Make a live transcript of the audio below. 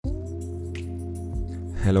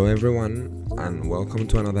Hello, everyone, and welcome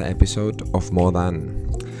to another episode of More Than.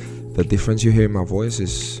 The difference you hear in my voice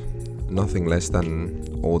is nothing less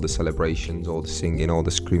than all the celebrations, all the singing, all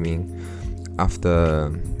the screaming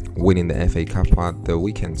after winning the FA Cup at the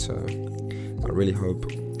weekend. So I really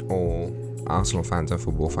hope all Arsenal fans and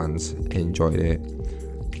football fans enjoyed it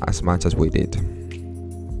as much as we did.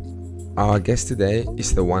 Our guest today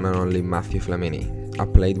is the one and only Matthew Flamini. I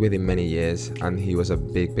played with him many years and he was a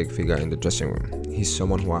big figure in the dressing room. He's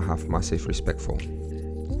someone who I have massive respect for.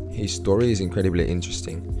 His story is incredibly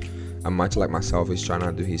interesting and much like myself is trying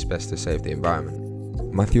to do his best to save the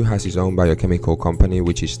environment. Matthew has his own biochemical company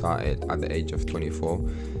which he started at the age of 24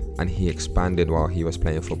 and he expanded while he was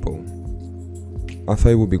playing football. I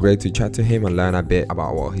thought it would be great to chat to him and learn a bit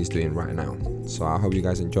about what he's doing right now. So I hope you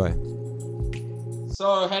guys enjoy.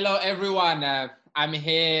 So hello everyone, I'm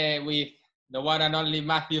here with the one and only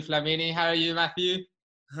Matthew Flamini. How are you, Matthew?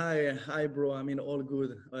 Hi, bro. All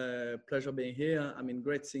good. Pleasure being here.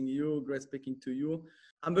 Great seeing you. Great speaking to you.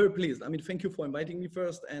 I'm very pleased. Thank you for inviting me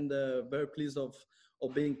first, and very pleased of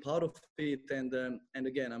being part of it. And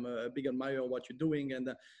again, I'm a big admirer of what you're doing, and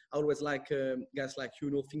I always like guys like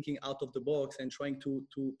you, thinking out of the box and trying to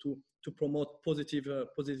promote positive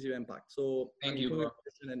impact. So thank you, bro.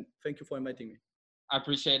 And thank you for inviting me. I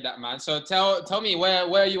appreciate that, man. So tell me where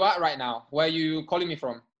are you at right now? Where are you calling me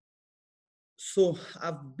from? So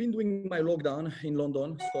I've been doing my lockdown in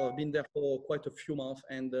London. So I've been there for quite a few months,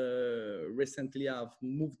 and recently I've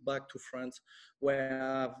moved back to France, where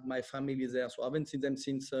I have my family there. So I haven't seen them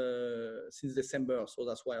since December. So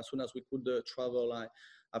that's why as soon as we could travel,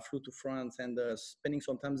 I flew to France and spending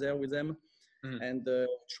some time there with them. And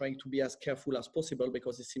trying to be as careful as possible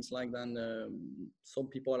because it seems like then some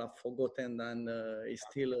people have forgotten and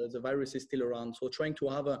the virus is still around. So trying to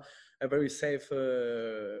have a very safe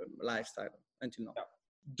lifestyle until now.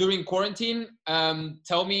 During quarantine,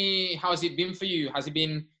 tell me, how has it been for you? Has it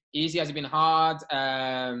been easy? Has it been hard?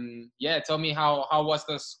 Tell me how was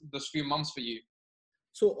those few months for you?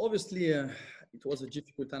 So obviously it was a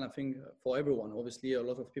difficult time, I think, for everyone. Obviously, a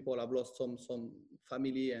lot of people have lost some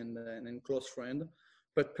family and close friend.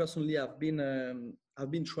 But personally, I've been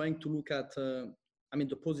trying to look at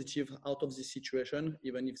the positive out of this situation,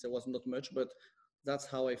 even if there was not much. But that's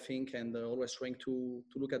how I think, and always trying to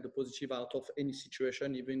look at the positive out of any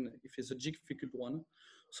situation, even if it's a difficult one.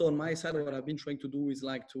 So on my side, what I've been trying to do is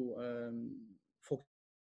like to focus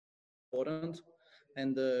on important.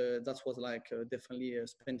 And that was like definitely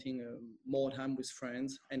spending more time with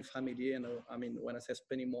friends and family. And when I say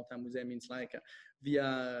spending more time with them, it's like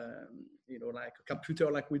via like a computer,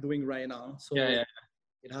 like we're doing right now. So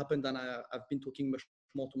it happened, and I've been talking much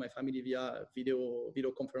more to my family via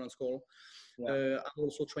video conference call. I'm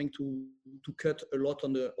also trying to cut a lot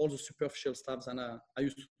on all the superficial stuff that I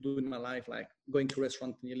used to do in my life, like going to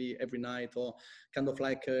restaurant nearly every night, or kind of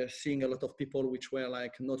like seeing a lot of people which were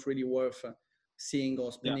like not really worth seeing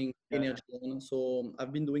or spending energy on. So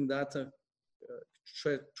I've been doing that,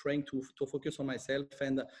 trying to focus on myself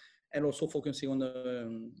and also focusing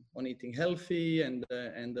on eating healthy and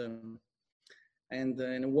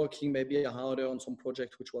working maybe harder on some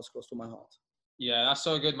project which was close to my heart. Yeah, that's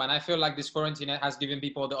so good, man. I feel like this quarantine has given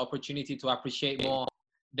people the opportunity to appreciate more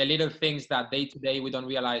the little things that day to day we don't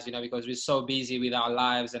realize, because we're so busy with our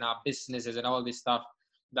lives and our businesses and all this stuff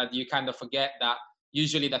that you kind of forget that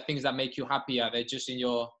usually the things that make you happier, they're just in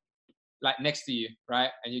your, like next to you, right?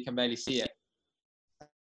 And you can barely see it.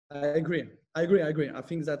 I agree. I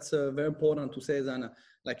think that's very important to say that,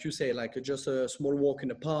 like you say, like just a small walk in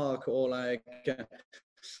the park, or like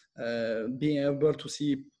being able to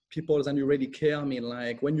see people that you really care.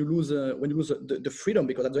 Like when you lose the freedom,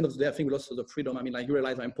 because at the end of the day, I think we lost the freedom. Like you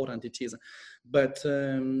realize how important it is. But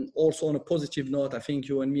also on a positive note, I think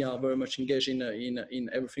you and me are very much engaged in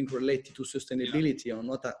everything related to sustainability. On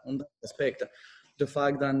that aspect, the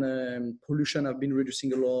fact that pollution have been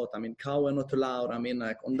reducing a lot. Cars were not allowed.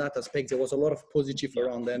 Like on that aspect, there was a lot of positive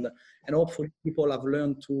around, and hopefully people have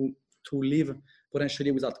learned to live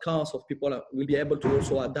potentially without cars. Or people will be able to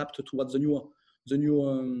also adapt to what's the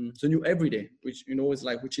new everyday, which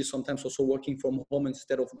which is sometimes also working from home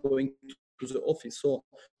instead of going to the office. So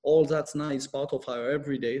all that's nice part of our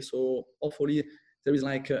everyday. So hopefully there is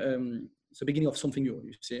like the beginning of something new.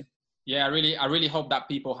 You see? Yeah, I really hope that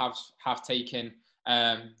people have taken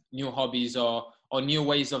new hobbies or new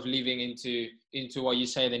ways of living into what you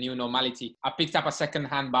say, the new normality. I picked up a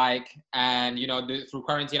second-hand bike, and through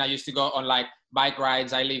quarantine I used to go on like bike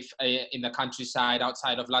rides. I live in the countryside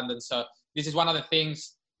outside of London, so this is one of the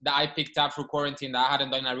things that I picked up through quarantine that I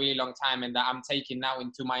hadn't done in a really long time and that I'm taking now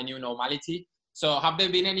into my new normality. So have there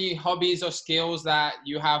been any hobbies or skills that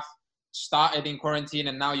you have started in quarantine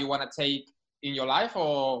and now you want to take in your life,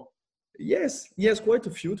 or? Yes, quite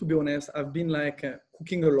a few, to be honest. I've been like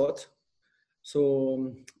cooking a lot.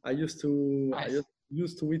 So I Nice.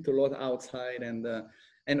 used to eat a lot outside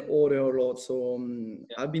and order a lot. So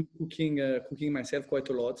Yeah. I've been cooking myself quite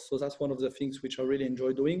a lot. So that's one of the things which I really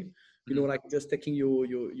enjoy doing. You know, Mhm. like just taking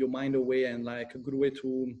your mind away, and like a good way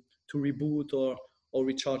to reboot or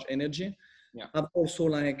recharge energy. Yeah. I've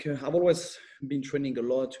also I've always been training a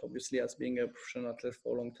lot, obviously, as being a professional athlete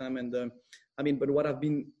for a long time. And but what I've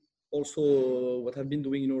been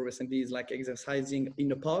doing, you know, recently is like exercising in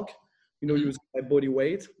the park, you know, Mhm. using my body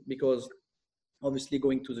weight, because obviously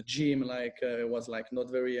going to the gym was like not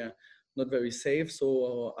very safe. So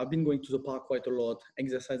I've been going to the park quite a lot,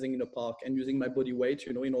 exercising in the park and using my body weight,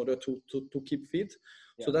 you know, in order to keep fit.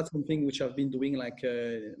 Yeah. So that's something which I've been doing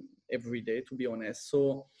every day, to be honest.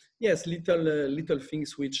 So yes, little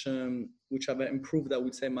things which have improved, I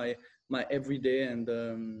would say, my everyday. And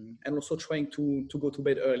also trying to go to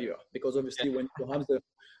bed earlier, because Yeah. obviously when you have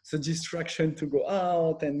the distraction to go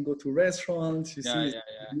out and go to restaurants, you Yeah. see,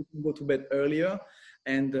 Yeah. you can go to bed earlier.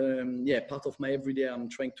 And part of my everyday, I'm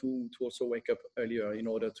trying to also wake up earlier in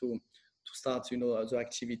order to start, you know, the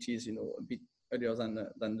activities, you know, a bit earlier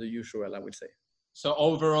than the usual, I would say. So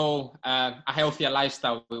overall, a healthier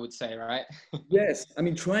lifestyle, we would say, right? Yes, I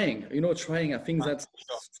mean, trying. I think For that's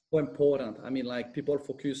sure. so important. I mean, like people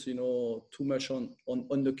focus, you know, too much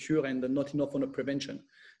on the cure and not enough on the prevention.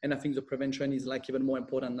 And I think the prevention is like even more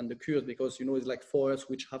important than the cures, because, you know, it's like for us,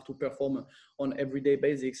 which have to perform on everyday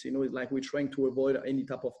basics, you know, it's like we're trying to avoid any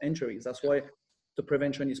type of injuries. That's why the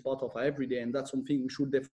prevention is part of our everyday. And that's something we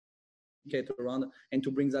should definitely get around, and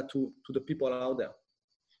to bring that to the people out there.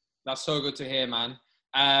 That's so good to hear, man.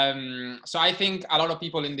 So I think a lot of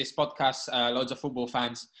people in this podcast, loads of football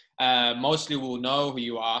fans, mostly will know who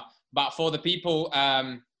you are. But for the people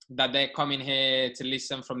that they're coming here to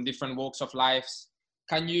listen from different walks of life,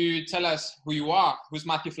 can you tell us who you are? Who's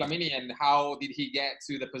Matthew Flamini, and how did he get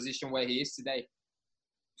to the position where he is today?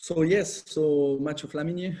 So yes, so Mathieu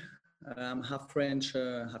Flamini, I'm half French,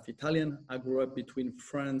 half Italian. I grew up between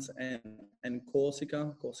France and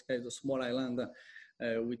Corsica. Corsica is a small island,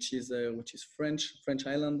 which is French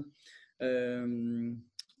island. Um,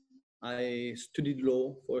 I studied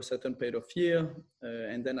law for a certain period of year,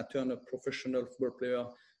 and then I turned a professional football player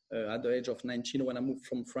at the age of 19, when I moved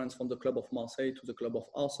from France, from the club of Marseille to the club of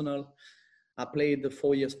Arsenal. I played the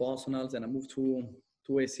 4 years for Arsenal, then I moved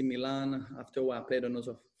to AC Milan. After I played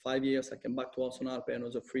another 5 years. I came back to Arsenal, played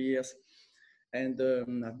another 3 years. And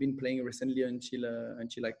I've been playing recently until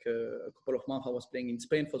like a couple of months. I was playing in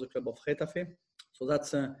Spain for the club of Getafe. So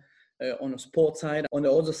that's on a sports side. On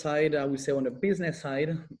the other side, I would say on the business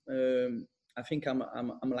side, I think I'm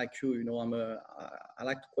like you. You know, I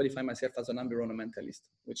like to qualify myself as an environmentalist,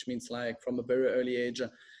 which means like from a very early age,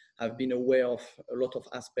 I've been aware of a lot of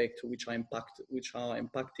aspects which are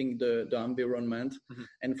impacting the environment. Mhm.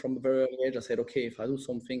 And from a very early age, I said, okay, if I do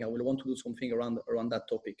something, I will want to do something around that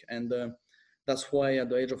topic. And that's why at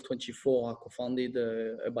the age of 24, I co-founded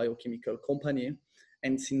a biochemical company.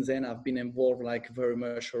 And since then, I've been involved like very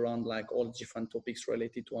much around like all different topics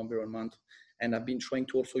related to environment. And I've been trying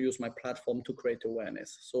to also use my platform to create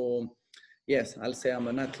awareness. So yes, I'll say I'm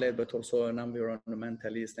an athlete, but also an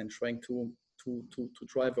environmentalist, and trying to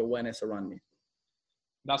drive awareness around me.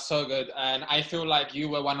 That's so good. And I feel like you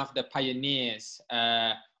were one of the pioneers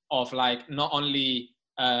of like not only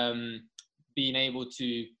being able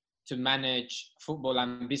to manage football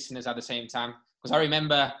and business at the same time. Because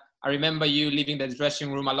I remember you leaving the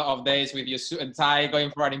dressing room a lot of days with your suit and tie,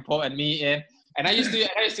 going for an important meeting. And I used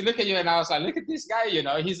to look at you and I was like, look at this guy, you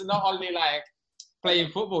know, he's not only like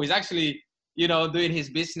playing football, he's actually, you know, doing his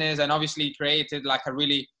business, and obviously created like a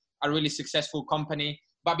really successful company.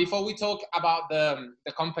 But before we talk about the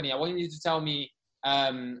company, I want you to tell me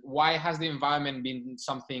why has the environment been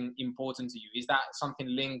something important to you? Is that something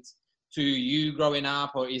linked to you growing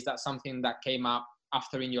up, or is that something that came up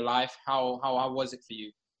after in your life? How was it for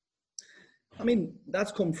you? I mean,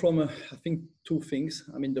 that's come from, I think, two things.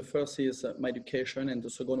 I mean, the first is my education, and the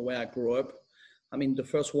second, where I grew up. I mean, the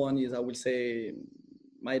first one is, I will say,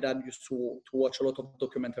 my dad used to watch a lot of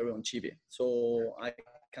documentary on TV. So I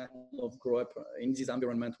kind of grew up in this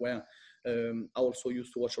environment where I also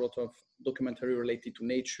used to watch a lot of documentary related to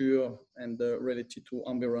nature and related to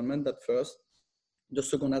environment at first. The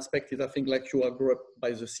second aspect is, I think, like you, I grew up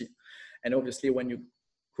by the sea. And obviously, when you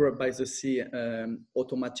grow up by the sea,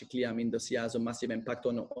 automatically, I mean, the sea has a massive impact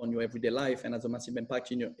on your everyday life, and has a massive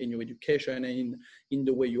impact in your education and in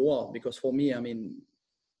the way you are. Because for me, I mean,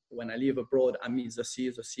 when I live abroad, I miss the sea.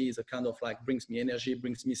 The sea is a kind of like brings me energy,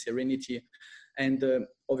 brings me serenity. And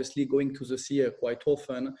obviously going to the sea quite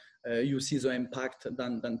often, you see the impact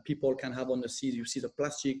than people can have on the sea. You see the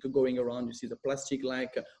plastic going around, you see the plastic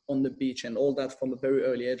like on the beach and all that from a very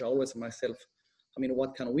early age. I always myself, I mean,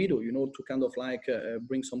 what can we do, you know, to kind of like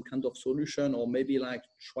bring some kind of solution, or maybe like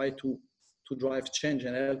try to drive change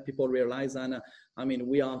and help people realize, and I mean,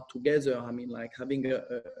 we are together, I mean, like having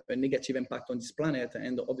a negative impact on this planet,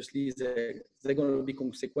 and obviously they're going to be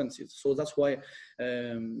consequences. So that's why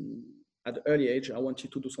at the early age, I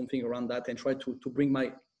wanted to do something around that and try to bring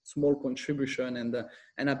my small contribution.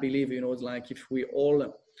 And I believe, you know, it's like if we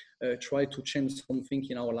all try to change something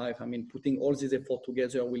in our life, I mean, putting all this effort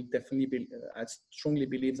together will definitely be, I strongly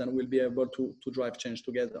believe, that we'll be able to drive change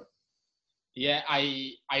together. Yeah,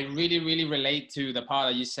 I really, really relate to the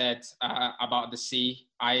part that you said about the sea.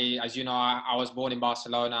 As you know, I was born in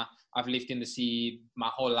Barcelona. I've lived in the sea my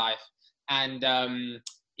whole life. And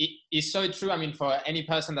it's so true. I mean, for any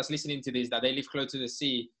person that's listening to this, that they live close to the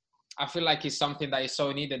sea, I feel like it's something that is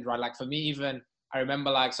so needed, right? Like for me, even, I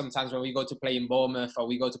remember like sometimes when we go to play in Bournemouth or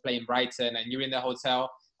we go to play in Brighton and you're in the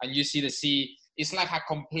hotel and you see the sea, it's like a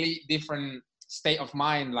complete different state of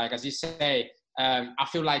mind. Like, as you say, I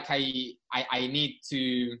feel like I need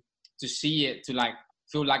to see it, to like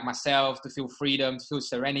feel like myself, to feel freedom, to feel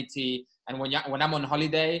serenity. And when I'm on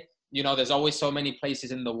holiday, you know, there's always so many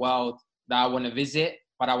places in the world that I want to visit,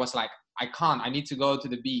 but I was like, I can't. I need to go to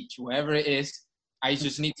the beach, wherever it is. I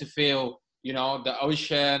just need to feel, you know, the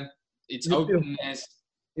ocean, its openness.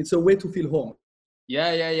 It's a way to feel home.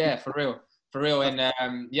 Yeah, for real.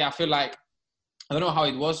 And yeah, I feel like, I don't know how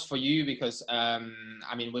it was for you, because I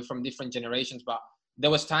mean, we're from different generations, but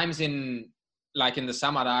there was times in the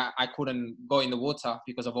summer that I couldn't go in the water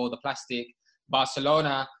because of all the plastic.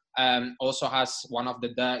 Barcelona also has one of the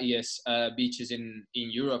dirtiest beaches in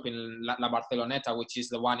Europe, in La Barceloneta, which is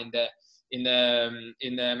the one in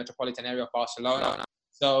the metropolitan area of Barcelona.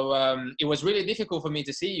 So it was really difficult for me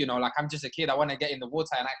to see, you know, like I'm just a kid, I want to get in the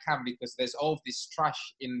water and I can't, because there's all this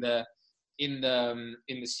trash in the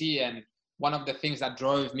sea. And one of the things that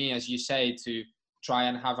drove me, as you say, to try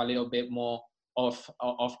and have a little bit more of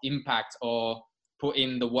impact or put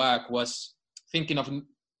in the work was thinking of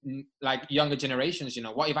like younger generations. You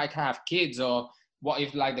know, what if I can have kids, or what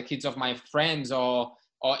if like the kids of my friends or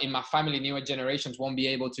in my family, newer generations won't be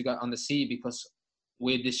able to go on the sea because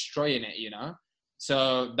we're destroying it, you know?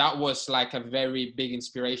 So that was like a very big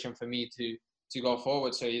inspiration for me to go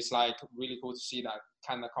forward. So it's like really cool to see that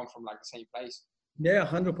kind of come from like the same place. Yeah,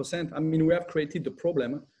 100%. I mean, we have created the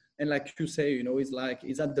problem, and like you say, you know, it's like,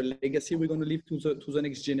 is that the legacy we're going to leave to the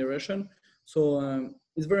next generation? So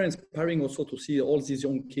it's very inspiring also to see all these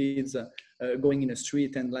young kids going in the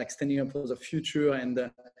street and like standing up for the future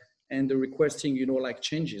and requesting, you know, like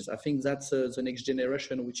changes. I think that's the next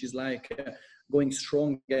generation, which is like going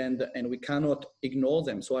strong, and we cannot ignore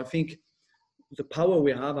them. So I think the power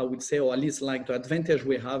we have, I would say, or at least like the advantage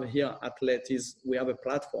we have here at Let, is we have a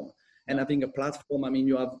platform. And having a platform, I mean,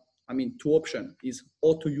 you have, I mean, two options is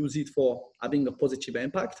or to use it for having a positive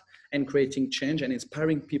impact and creating change and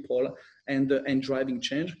inspiring people and driving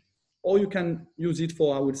change, or you can use it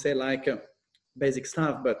for, I would say, like basic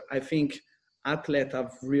stuff. But I think athletes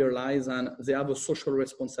have realized, and they have a social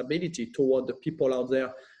responsibility toward the people out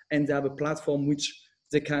there, and they have a platform which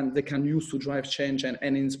they can use to drive change and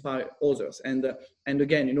inspire others. And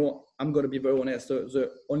again, you know, I'm going to be very honest.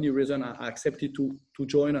 The only reason I accepted to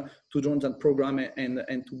join that program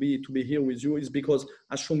and to be here with you is because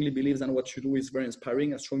I strongly believe that what you do is very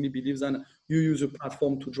inspiring. I strongly believe that you use a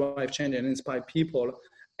platform to drive change and inspire people,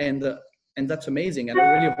 and that's amazing. And I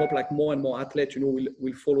really hope like more and more athletes, you know,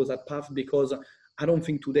 will follow that path, because I don't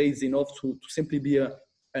think today is enough to simply be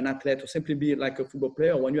an athlete or simply be like a football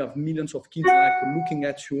player. When you have millions of kids like looking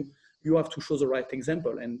at you, you have to show the right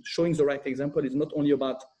example. And showing the right example is not only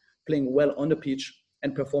about playing well on the pitch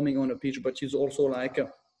and performing on the pitch, but it's also like,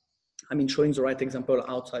 I mean, showing the right example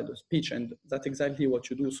outside the pitch. And that's exactly what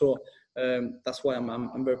you do. So that's why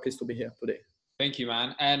I'm very pleased to be here today. Thank you,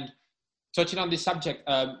 man. And touching on this subject,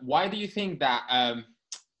 why do you think that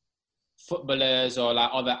footballers or like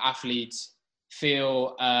other athletes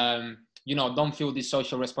feel, you know, don't feel this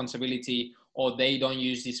social responsibility, or they don't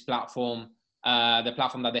use this platform, the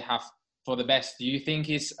platform that they have, for the best? Do you think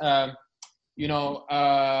it's, you know,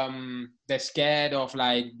 they're scared of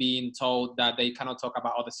like being told that they cannot talk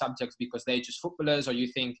about other subjects because they're just footballers? Or you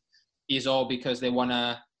think it's all because they want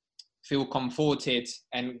to feel comforted,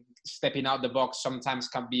 and stepping out the box sometimes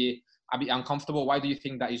can be a bit uncomfortable? Why do you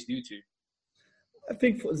think that is due to? I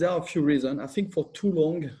think there are a few reasons. I think for too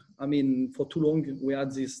long we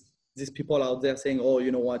had this these people out there saying, oh,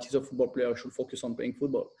 you know what, he's a football player, should focus on playing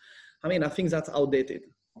football. I mean, I think that's outdated.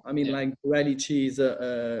 I mean, like reality is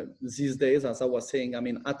these days, as I was saying, I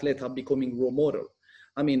mean, athletes are becoming role model.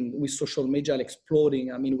 I mean, with social media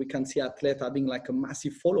exploding, I mean, we can see athletes having like a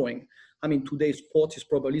massive following. I mean, today's sport is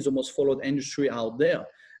probably the most followed industry out there.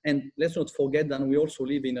 And let's not forget that we also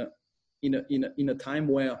live in a time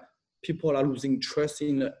where people are losing trust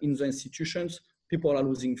in the institutions, people are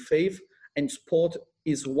losing faith, and sport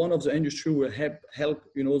is one of the industry will help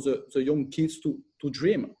you know, the young kids to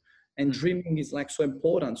dream. And dreaming is like so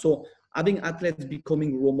important. So having athletes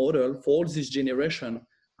becoming role model for all this generation,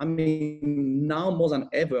 I mean, now more than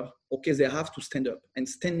ever, okay, they have to stand up, and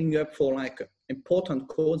standing up for like important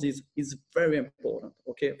causes is very important,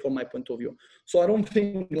 okay, from my point of view. So I don't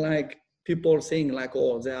think like people saying like,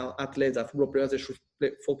 oh, they are athletes, they are football players, they should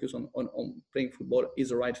focus on playing football is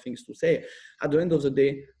the right things to say. At the end of the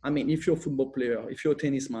day, I mean, if you're a football player, if you're a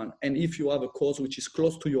tennisman, and if you have a cause which is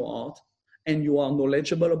close to your heart, and you are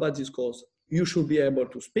knowledgeable about this cause, you should be able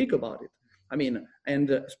to speak about it. I mean, and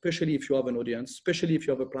especially if you have an audience, especially if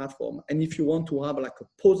you have a platform, and if you want to have like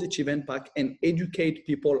a positive impact and educate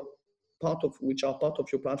people which are part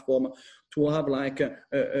of your platform to have like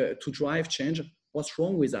to drive change, what's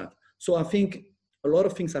wrong with that? So I think a lot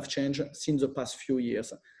of things have changed since the past few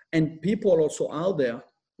years, and people also out there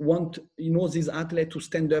want, you know, these athletes to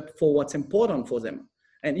stand up for what's important for them.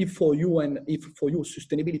 And if for you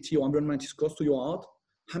sustainability or environment is close to your heart,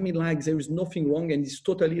 I mean, like there is nothing wrong, and it's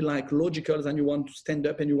totally like logical, and you want to stand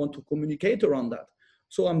up and you want to communicate around that.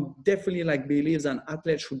 So I'm definitely like believes an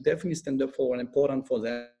athlete should definitely stand up for what's important for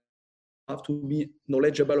them. You have to be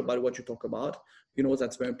knowledgeable about what you talk about. You know,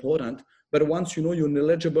 that's very important. But once you know you're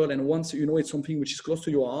knowledgeable, and once you know it's something which is close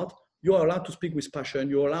to your heart, you are allowed to speak with passion.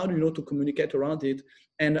 You're allowed, you know, to communicate around it.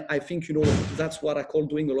 And I think, you know, that's what I call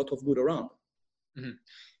doing a lot of good around. Mm-hmm.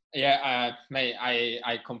 Yeah, mate,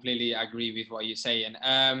 I completely agree with what you're saying.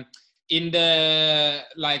 In the,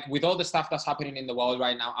 like, with all the stuff that's happening in the world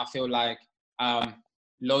right now, I feel like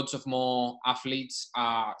loads of more athletes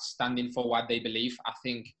are standing for what they believe. I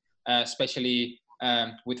think, especially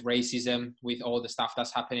with racism, with all the stuff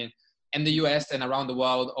that's happening in the US and around the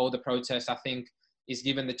world, all the protests, I think is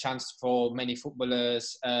given the chance for many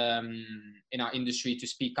footballers in our industry to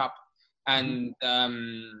speak up. And,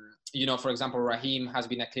 you know, for example, Raheem has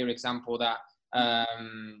been a clear example that,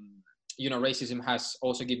 you know, racism has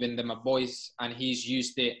also given them a voice, and he's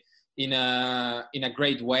used it in a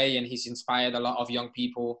great way, and he's inspired a lot of young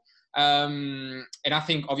people. And I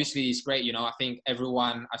think obviously it's great, you know, I think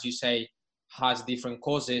everyone, as you say, has different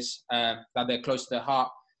causes that they're close to their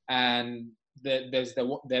heart, and they're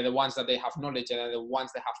the ones that they have knowledge, and they're the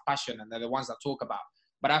ones that have passion, and they're the ones that talk about.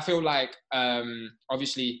 But I feel like,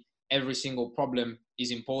 obviously, every single problem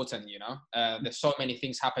is important, you know. There's so many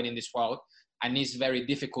things happen in this world, and it's very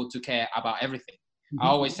difficult to care about everything. I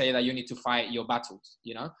always say that you need to fight your battles,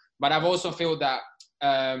 you know. But I've also feel that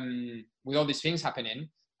with all these things happening,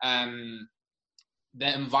 the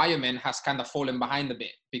environment has kind of fallen behind a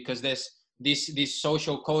bit, because there's these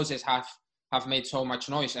social causes have made so much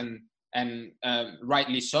noise, and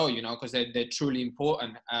rightly so, you know, because they're truly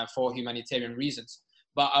important for humanitarian reasons.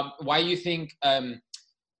 But why do you think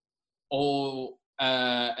all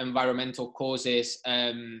environmental causes,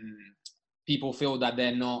 people feel that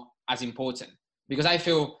they're not as important? Because I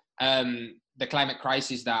feel the climate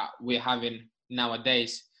crisis that we're having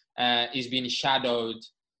nowadays is being shadowed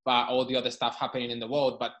by all the other stuff happening in the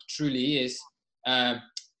world, but truly is,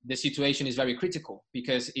 the situation is very critical,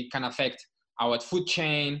 because it can affect our food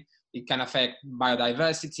chain, it can affect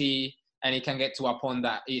biodiversity, and it can get to a point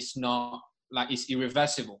that it's not, like, it's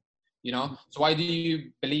irreversible, you know. So why do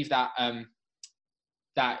you believe that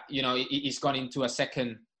that, you know, it's gone into a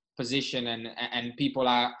second position, and people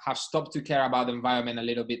have stopped to care about the environment a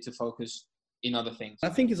little bit to focus in other things? I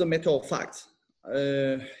think it's a matter of fact.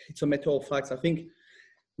 It's a matter of facts. I think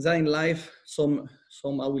that in life, some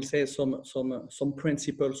I will say some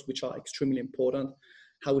principles which are extremely important.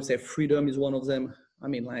 I would say freedom is one of them. I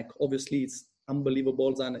mean, like, obviously it's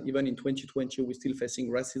unbelievable that even in 2020 we're still facing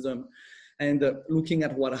racism. And looking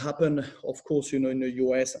at what happened, of course, you know, in the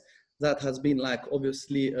US, that has been like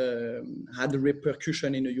obviously had a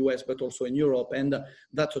repercussion in the US, but also in Europe. And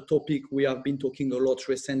that's a topic we have been talking a lot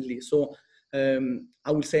recently. So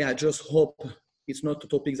I would say I just hope it's not a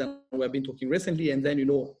topic that we have been talking recently, and then, you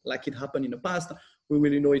know, like it happened in the past, we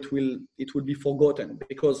will, you know, it will be forgotten,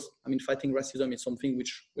 because I mean, fighting racism is something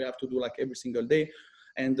which we have to do like every single day,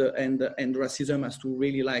 and racism has to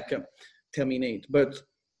really like terminate. But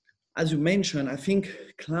as you mentioned, I think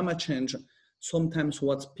climate change, sometimes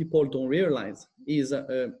what people don't realize is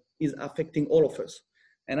affecting all of us.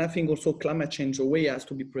 And I think also climate change, the way it has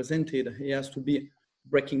to be presented, it has to be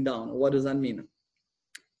breaking down. What does that mean?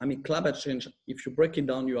 I mean, climate change, if you break it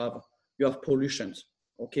down, you have pollution.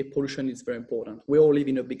 Okay, pollution is very important. We all live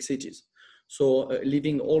in the big cities. So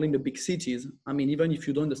living all in the big cities, I mean, even if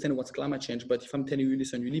you don't understand what's climate change, but if I'm telling you,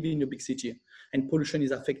 listen, you live in a big city and pollution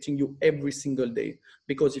is affecting you every single day.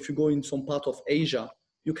 Because if you go in some part of Asia,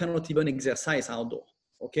 you cannot even exercise outdoor.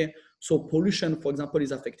 Okay, so pollution, for example,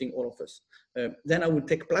 is affecting all of us. Then I would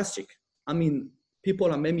take plastic. I mean,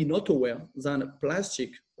 people are maybe not aware that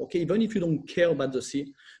plastic, okay, even if you don't care about the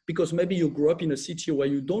sea, because maybe you grew up in a city where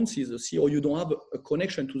you don't see the sea or you don't have a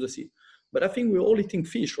connection to the sea. But I think we're all eating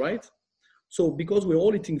fish, right? So because we're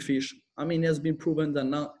all eating fish, I mean, it has been proven that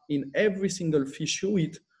now in every single fish you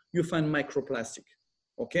eat, you find microplastic,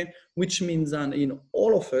 okay? Which means that in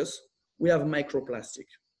all of us, we have microplastic,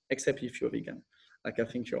 except if you're vegan, like I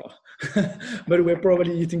think you are. But we're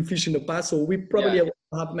probably eating fish in the past, so we probably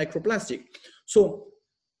have microplastic. So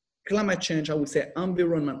climate change, I would say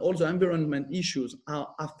environment, all the environment issues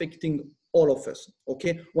are affecting all of us,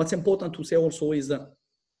 okay? What's important to say also is that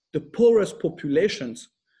the poorest populations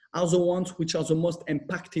are the ones which are the most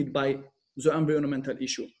impacted by the environmental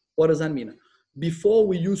issue. What does that mean? Before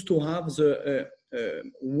we used to have the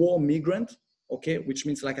war migrant, okay, which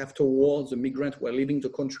means like after war, the migrants were leaving the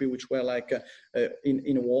country which were like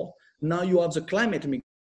in war. Now you have the climate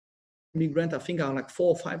migrant, I think are like 4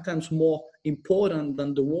 or 5 times more important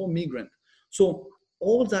than the war migrant. So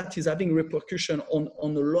all that is having repercussion on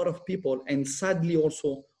a lot of people and sadly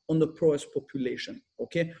also on the poorest population,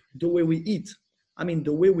 okay? The way we eat, I mean,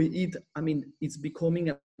 the way we eat, I mean, it's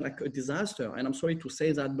becoming like a disaster. And I'm sorry to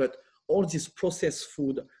say that, but all this processed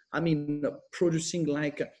food, I mean, producing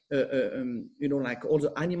like, you know, like all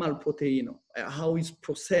the animal protein, how it's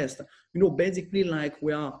processed, you know, basically like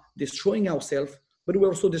we are destroying ourselves, but we're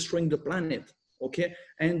also destroying the planet, okay?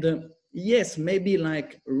 And yes, maybe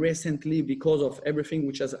like recently because of everything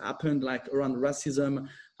which has happened like around racism,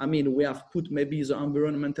 I mean, we have put maybe the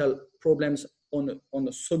environmental problems on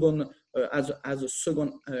a second, as a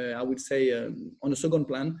second, I would say, on a second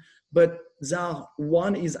plan. But that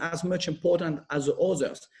one is as much important as the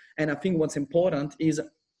others. And I think what's important is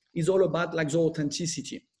all about like the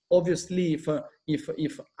authenticity. Obviously,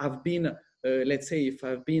 if I've been, let's say, if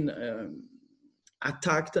I've been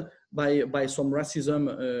attacked by some racism,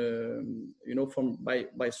 you know,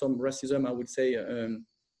 by some racism, I would say,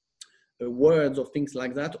 words or things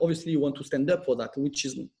like that, obviously you want to stand up for that, which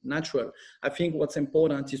is natural. I think what's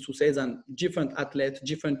important is to say that different athletes,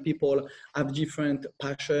 different people have different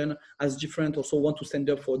passion, as different also want to stand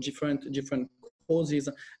up for different causes.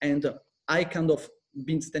 And I kind of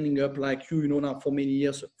been standing up like you know, now for many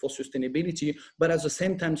years for sustainability, but at the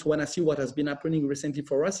same time, when I see what has been happening recently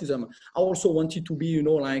for racism, I also wanted to be, you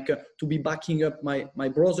know, like to be backing up my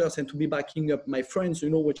brothers and to be backing up my friends, you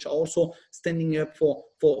know, which are also standing up for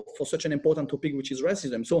such an important topic, which is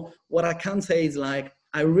racism. So what I can say is like,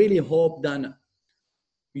 I really hope that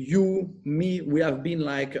you, me, we have been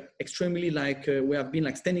like extremely like, we have been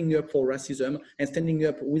like standing up for racism and standing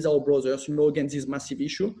up with our brothers, you know, against this massive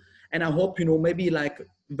issue. And I hope, you know, maybe like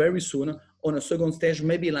very soon on a second stage,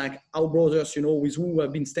 maybe like our brothers, you know, with who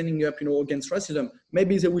have been standing up, you know, against racism,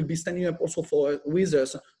 maybe they will be standing up also with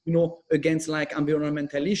us, you know, against like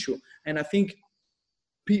environmental issue. And I think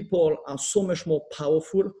people are so much more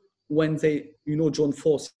powerful when they, you know, join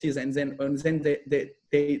forces and then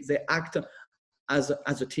they act as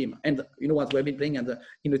a team. And you know what, we've been playing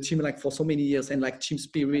in a team like for so many years, and like team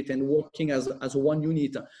spirit and working as one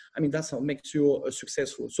unit. I mean, that's how makes you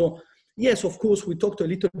successful. So yes, of course, we talked a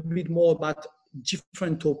little bit more about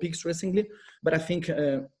different topics recently, but I think,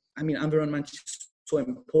 I mean, environment is so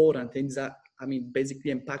important, and that, I mean,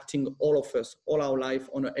 basically impacting all of us, all our life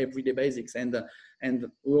on an everyday basis. And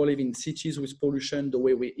we all live in cities with pollution. The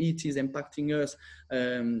way we eat is impacting us.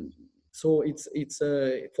 So it's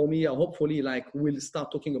for me, hopefully, like we'll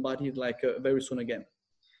start talking about it like very soon again.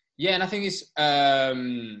 Yeah, and I think it's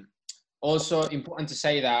also important to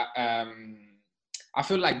say that I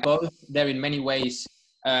feel like both, they're in many ways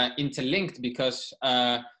interlinked, because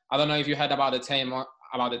I don't know if you heard about the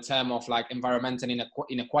term of like environmental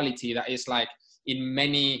inequality that is like in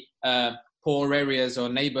many poor areas or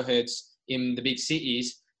neighborhoods in the big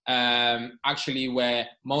cities, actually where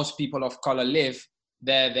most people of color live.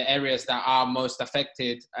 They're the areas that are most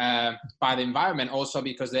affected by the environment, also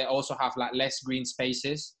because they also have like less green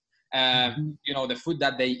spaces. You know, the food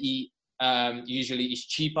that they eat usually is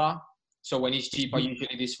cheaper. So when it's cheaper,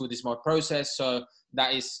 usually this food is more processed. So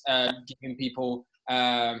that is giving people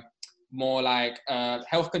more like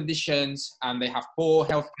health conditions, and they have poor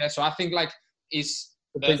healthcare. So I think like it's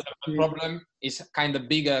the problem is kind of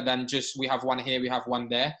bigger than just we have one here, we have one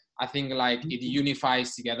there. I think like it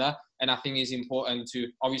unifies together, and I think it's important to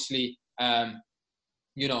obviously,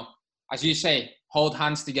 you know, as you say, hold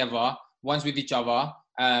hands together, ones with each other,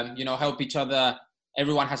 you know, help each other.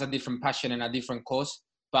 Everyone has a different passion and a different cause,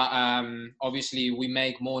 but obviously we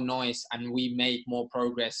make more noise and we make more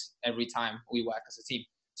progress every time we work as a team.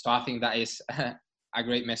 So I think that is a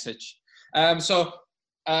great message. So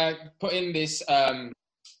putting this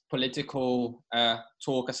political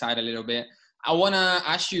talk aside a little bit, I want to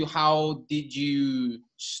ask you, how did you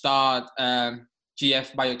start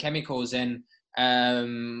GF Biochemicals?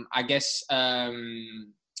 And I guess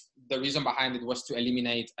the reason behind it was to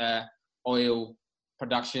eliminate oil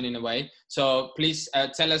production in a way. So please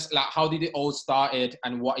tell us, like, how did it all started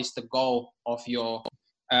and what is the goal of your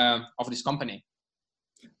of this company?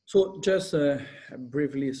 So just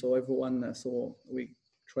briefly, so everyone, so we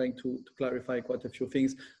trying to clarify quite a few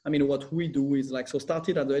things. I mean, what we do is like, so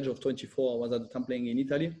started at the age of 24, I was at the time playing in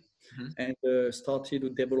Italy, and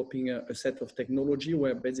started developing a set of technology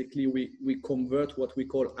where basically we convert what we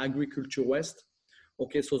call agriculture waste.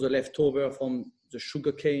 Okay, so the leftover from the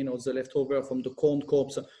sugar cane or the leftover from the corn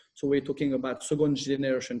cobs. So we're talking about second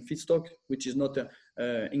generation feedstock, which is not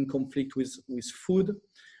in conflict with food.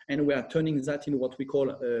 And we are turning that into what we call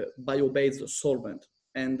a bio-based solvent.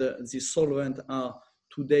 And these solvents are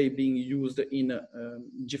today being used in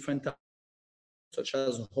different types, such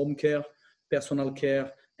as home care, personal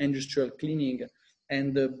care, industrial cleaning.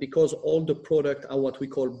 And because all the products are what we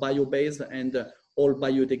call bio-based and all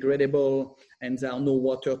biodegradable, and there are no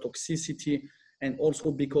water toxicity, and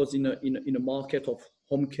also because in a market of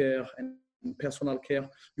home care and personal care,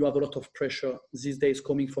 you have a lot of pressure these days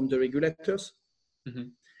coming from the regulators.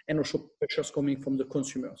 And also pressures coming from the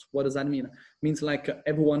consumers. What does that mean? It means like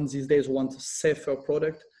everyone these days wants safer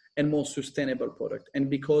product and more sustainable product. And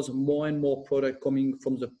because more and more product coming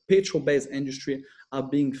from the petrol-based industry are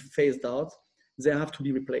being phased out, they have to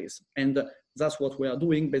be replaced. And that's what we are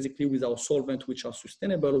doing basically with our solvent, which are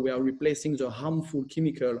sustainable. We are replacing the harmful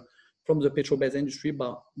chemical from the petrol-based industry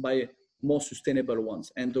by more sustainable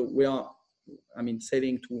ones. And we are, I mean,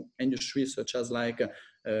 selling to industries such as like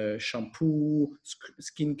shampoo,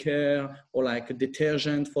 skincare, or like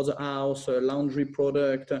detergent for the house, laundry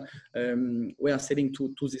product. We are selling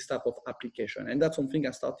to this type of application. And that's something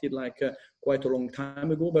I started like quite a long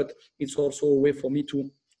time ago, but it's also a way for me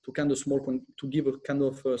to kind of to give a kind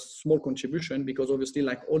of a small contribution, because obviously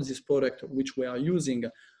like all these products which we are using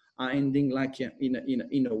are ending like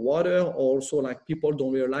in a water, or also like people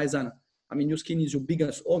don't realize that, I mean, your skin is your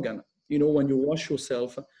biggest organ. You know, when you wash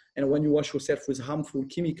yourself, and when you wash yourself with harmful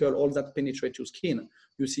chemical, all that penetrates your skin,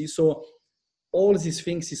 you see. So all these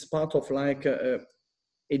things is part of like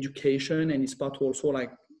education, and it's part also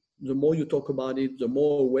like the more you talk about it, the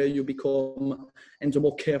more aware you become, and the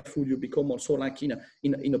more careful you become also like in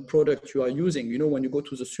a product you are using. You know, when you go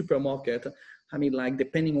to the supermarket, I mean, like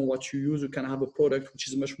depending on what you use, you can have a product which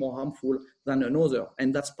is much more harmful than another.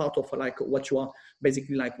 And that's part of like what you are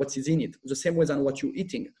basically like what is in it. The same way than what you're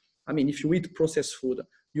eating. I mean, if you eat processed food,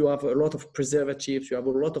 you have a lot of preservatives, you have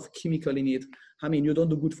a lot of chemical in it. I mean, you don't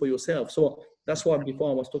do good for yourself. So that's why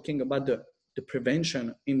before I was talking about the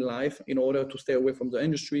prevention in life, in order to stay away from the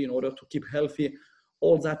industry, in order to keep healthy.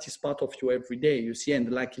 All that is part of you every day, you see,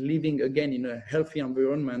 and like living again in a healthy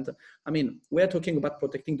environment. I mean, we're talking about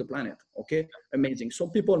protecting the planet, okay? Amazing.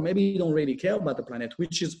 Some people maybe don't really care about the planet,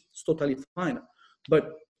 which is totally fine.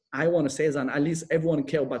 But I want to say that at least everyone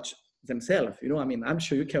care about themselves. You know, I mean, I'm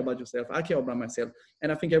sure you care about yourself. I care about myself.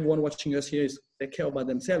 And I think everyone watching us here they care about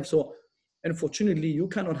themselves. So unfortunately, you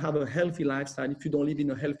cannot have a healthy lifestyle if you don't live in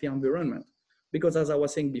a healthy environment. Because as I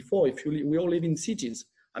was saying before, we all live in cities.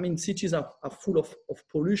 I mean, cities are full of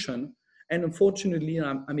pollution. And unfortunately,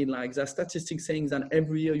 I mean, like the statistics saying that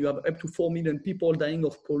every year you have up to 4 million people dying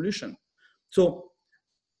of pollution. So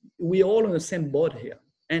we're all on the same boat here.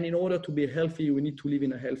 And in order to be healthy, we need to live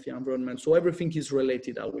in a healthy environment. So everything is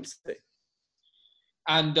related, I will say.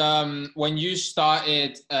 And when you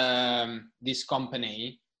started this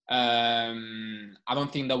company, I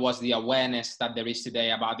don't think there was the awareness that there is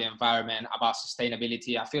today about the environment, about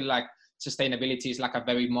sustainability. I feel like sustainability is like a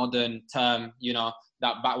very modern term, you know,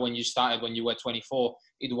 that back when you started, when you were 24,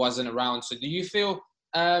 it wasn't around. So do you feel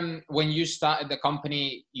when you started the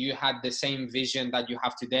company, you had the same vision that you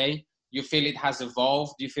have today? You feel it has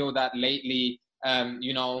evolved? Do you feel that lately,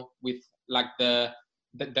 you know, with like the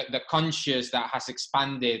conscious that has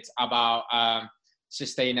expanded about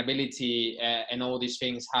sustainability and all these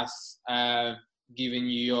things has given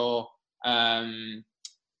you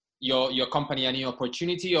your your company a new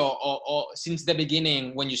opportunity, or since the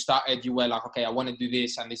beginning when you started, you were like, okay, I want to do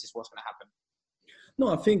this and this is what's going to happen?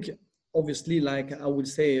 No, I think obviously, like I would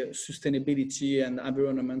say, sustainability and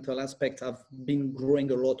environmental aspects have been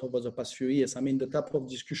growing a lot over the past few years. I mean, the type of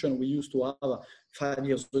discussion we used to have 5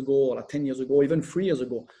 years ago or 10 years ago, even 3 years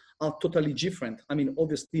ago, are totally different. I mean,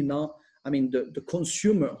 obviously now, I mean, the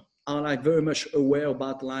consumer are like very much aware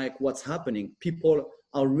about like what's happening. People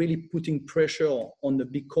are really putting pressure on the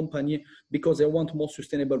big company because they want more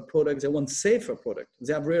sustainable products. They want safer products.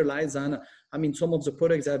 They have realized, and I mean, some of the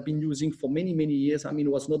products they have been using for many, many years, I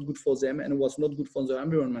mean, was not good for them and was not good for the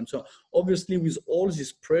environment. So obviously with all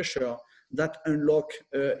this pressure, that unlock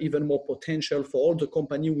even more potential for all the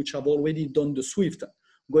companies which have already done the swift,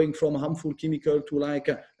 going from harmful chemical to like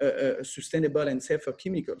a sustainable and safer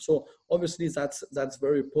chemical. So obviously that's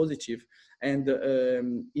very positive, and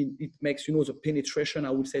it makes, you know, the penetration,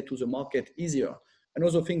 I would say, to the market easier.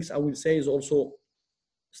 Another things I would say is also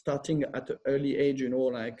starting at an early age, you know,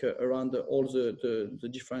 like around all the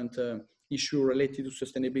different issue related to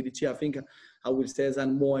sustainability. I think I will say that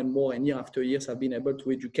more and more, and year after years, I've been able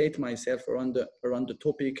to educate myself around the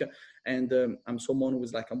topic. And I'm someone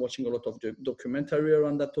who's like, I'm watching a lot of the documentary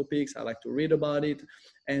around that topics. I like to read about it,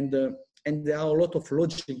 and there are a lot of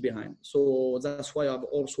logic behind. So that's why I've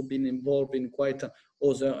also been involved in quite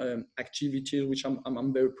other activities, which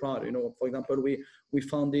I'm very proud. You know, for example, we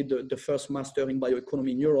founded the first master in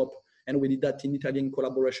bioeconomy in Europe, and we did that in Italian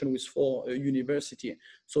collaboration with 4 universities.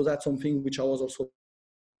 So that's something which I was also,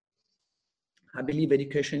 I believe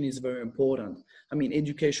education is very important. I mean,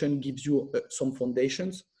 education gives you some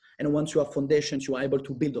foundations, and once you have foundations, you are able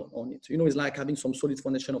to build on it. You know, it's like having some solid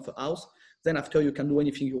foundation of a house. Then after, you can do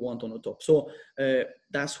anything you want on the top. So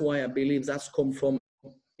that's why I believe that's come from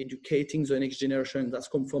educating the next generation. That's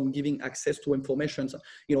come from giving access to information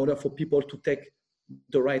in order for people to make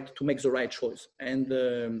the right choice. And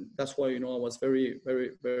that's why, you know, I was very,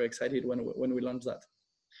 very, very excited when we launched that.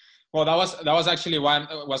 Well, that was actually one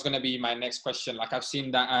was going to be my next question. Like, I've seen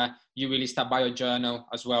that you released a biojournal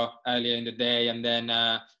as well earlier in the day, and then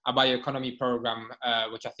a bioeconomy program,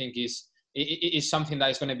 which I think is something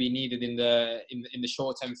that is going to be needed in the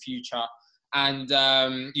short term future. And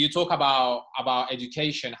you talk about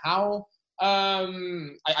education. How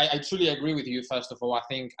I truly agree with you. First of all, I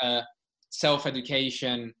think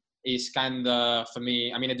self-education is kind of, for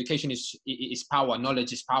me, I mean, education is power,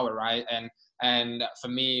 knowledge is power, right? And for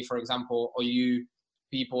me, for example, or you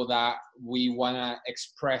people that we want to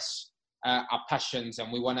express our passions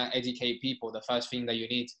and we want to educate people, the first thing that you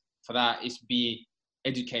need for that is be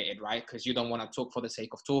educated, right? Because you don't want to talk for the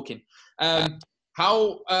sake of talking.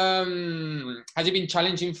 How has it been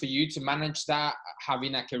challenging for you to manage that,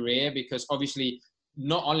 having a career? Because obviously,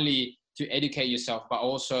 not only to educate yourself, but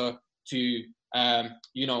also to,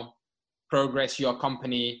 you know, progress your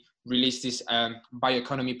company, release this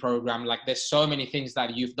bioeconomy program. Like, there's so many things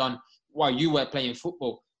that you've done while you were playing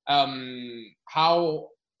football. How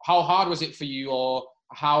hard was it for you, or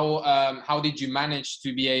how did you manage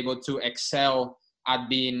to be able to excel at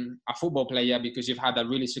being a football player? Because you've had a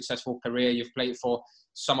really successful career. You've played for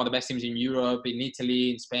some of the best teams in Europe, in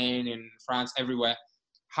Italy, in Spain, in France, everywhere.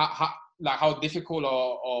 How difficult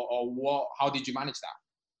or what? How did you manage that?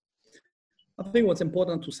 I think what's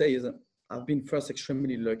important to say is that I've been first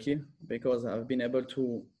extremely lucky because I've been able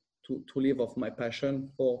to live off my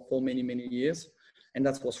passion for many, many years. And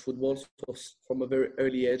that was football. So from a very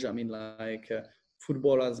early age, I mean, like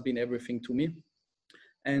football has been everything to me.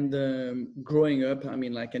 And growing up, I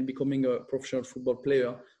mean, like, and becoming a professional football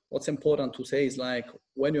player, what's important to say is like,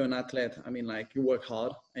 when you're an athlete, I mean, like, you work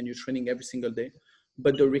hard and you're training every single day,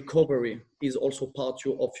 but the recovery is also part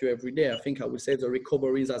of you every day. I think I would say the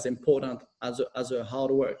recovery is as important as a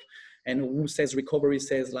hard work. And who says recovery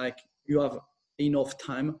says like you have enough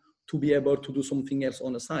time to be able to do something else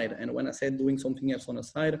on the side. And when I said doing something else on the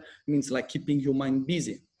side, it means like keeping your mind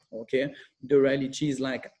busy. Okay. The reality is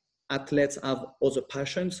like athletes have other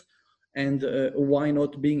passions, and why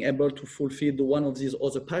not being able to fulfill one of these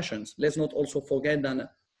other passions? Let's not also forget that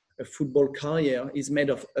a football career is made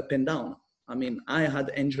of up and down. I mean, I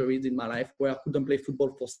had injuries in my life where I couldn't play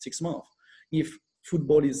football for 6 months. If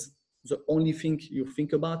football is the only thing you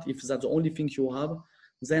think about, if that's the only thing you have,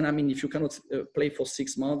 then, I mean, if you cannot play for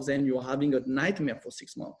 6 months, then you're having a nightmare for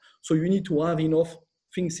 6 months. So you need to have enough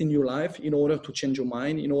things in your life in order to change your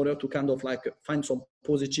mind, in order to kind of like find some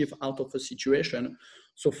positive out of a situation.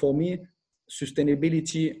 So for me,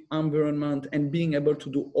 sustainability, environment, and being able to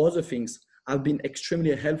do other things have been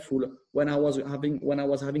extremely helpful when I was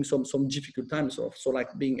having some difficult times. So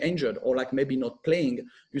like being injured or like maybe not playing,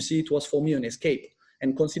 you see, it was for me an escape.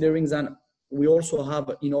 And considering that we also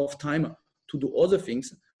have enough time to do other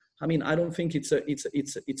things. I mean, I don't think it's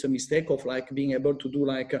a mistake of like being able to do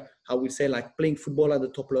like, how we say, like playing football at the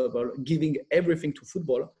top level, giving everything to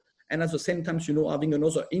football. And at the same time, you know, having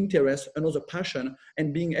another interest, another passion,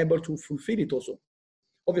 and being able to fulfill it also.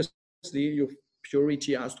 Obviously, your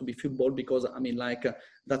purity has to be football, because I mean, like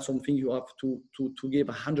that's something you have to give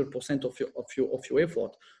 100% of your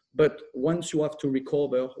effort. But once you have to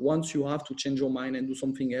recover, once you have to change your mind and do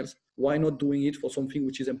something else, why not doing it for something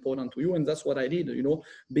which is important to you? And that's what I did, you know,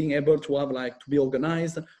 being able to have like to be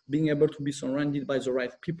organized, being able to be surrounded by the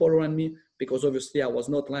right people around me, because obviously I was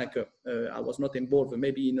not like I was not involved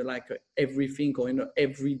maybe in like everything or in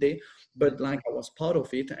every day, but like I was part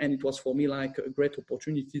of it, and it was for me like a great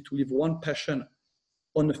opportunity to live one passion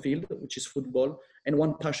on the field, which is football, and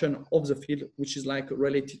one passion of the field, which is like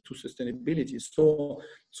related to sustainability. So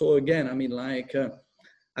again, I mean, like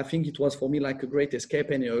I think it was for me like a great escape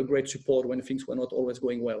and a great support when things were not always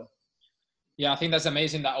going well. Yeah, I think that's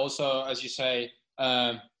amazing. That also, as you say,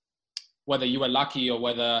 whether you were lucky or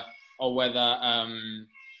whether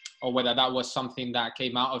that was something that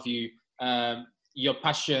came out of you, your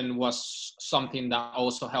passion was something that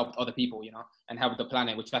also helped other people, you know, and helped the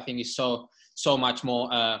planet, which I think is so much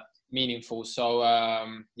more meaningful. So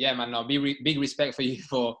yeah, man, no, big respect for you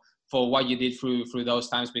for what you did through those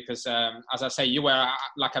times, because as I say, you were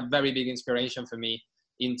like a very big inspiration for me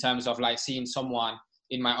in terms of like seeing someone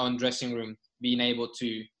in my own dressing room being able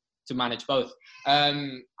to manage both.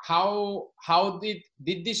 How did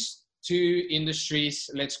these two industries,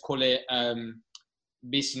 let's call it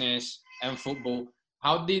business and football,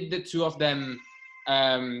 how did the two of them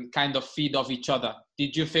kind of feed off each other?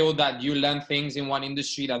 Did you feel that you learned things in one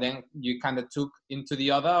industry that then you kind of took into the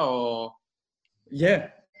other, or? Yeah,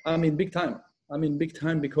 I mean, big time. I mean, big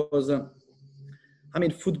time, because I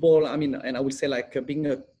mean, football, I mean, and I would say like being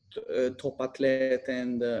a top athlete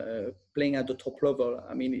and playing at the top level,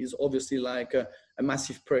 I mean, is obviously like a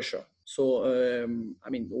massive pressure. So, I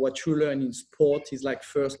mean, what you learn in sport is like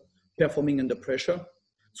first performing under pressure.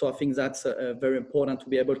 So I think that's very important to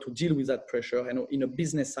be able to deal with that pressure. And in a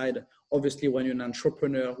business side, obviously, when you're an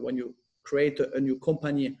entrepreneur, when you create a new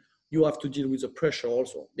company, you have to deal with the pressure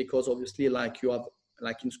also, because obviously, like you have,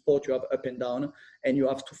 like in sport, you have up and down, and you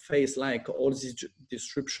have to face like all this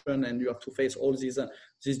disruption, and you have to face all these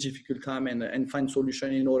this difficult time and find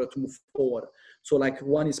solution in order to move forward. So like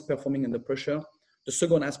one is performing under pressure. The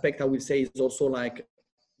second aspect I will say is also like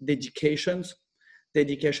dedication.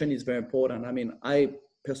 Dedication is very important. I mean, I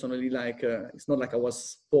personally like it's not like I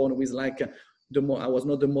was born with like I was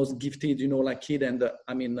not the most gifted, you know, like kid, and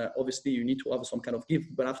I mean obviously you need to have some kind of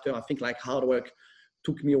gift, but after I think like hard work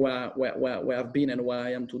took me where I've been and where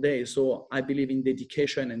I am today. So I believe in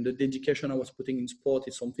dedication, and the dedication I was putting in sport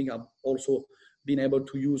is something I've also been able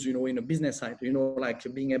to use, you know, in a business side, you know, like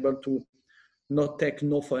being able to not take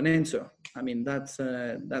no for an answer. I mean, that's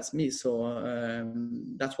me. So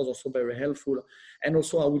that was also very helpful. And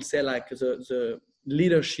also I would say like the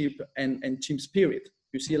leadership and team spirit.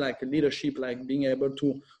 You see like leadership, like being able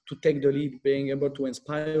to take the lead, being able to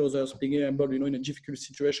inspire others, being able, you know, in a difficult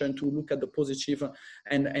situation to look at the positive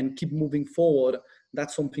and keep moving forward.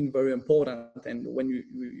 That's something very important. And when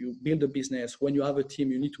you build a business, when you have a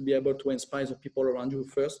team, you need to be able to inspire the people around you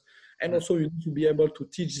first. And also you need to be able to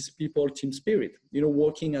teach these people team spirit, you know,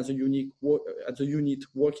 working as a unit,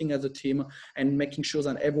 working as a team, and making sure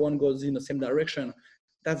that everyone goes in the same direction.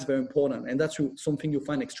 That's very important. And that's something you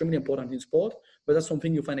find extremely important in sport, but that's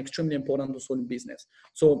something you find extremely important also in business.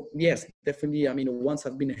 So yes, definitely. I mean, once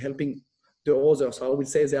I've been helping the others, I would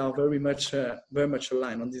say they are very much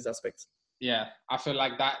aligned on these aspects. Yeah, I feel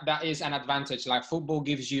like that is an advantage. Like football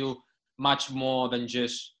gives you much more than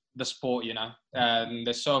just the sport, you know.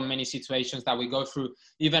 There's so many situations that we go through,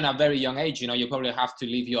 even at a very young age, you know. You probably have to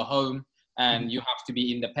leave your home, and you have to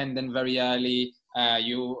be independent very early.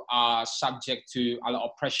 You are subject to a lot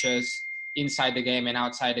of pressures inside the game and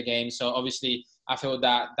outside the game. So obviously I feel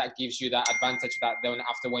that gives you that advantage, that then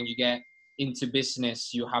after when you get into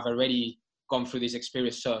business, you have already gone through this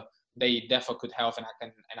experience. So they definitely could help, and I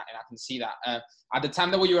can see that. At the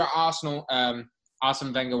time that you were at Arsenal,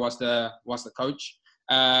 Arsene Wenger was the coach.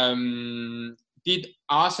 Did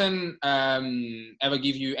Arsene ever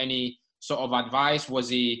give you any sort of advice? Was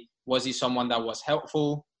he someone that was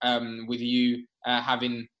helpful with you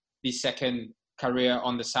having this second career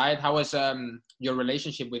on the side? How was your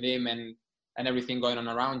relationship with him and everything going on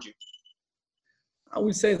around you? I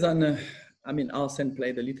would say that I mean, Arsene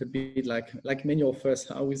played a little bit like many of us.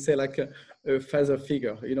 I would say like a father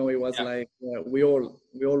figure. You know, it was like we all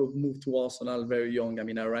moved to Arsenal very young. I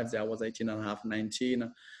mean, I arrived there, I was 18 and a half,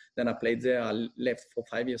 19. Then I played there. I left for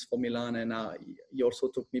 5 years for Milan, and he also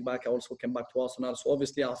took me back. I also came back to Arsenal. So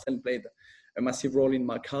obviously Arsene played a massive role in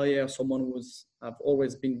my career. Someone who's I've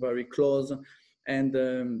always been very close, and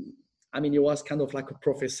I mean, he was kind of like a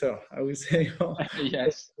professor, I would say.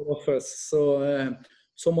 Yes. Of us. So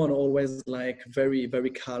someone always like very, very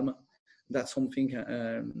calm. That's something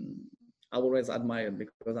I always admired,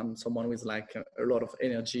 because I'm someone with like a lot of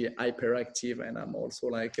energy, hyperactive, and I'm also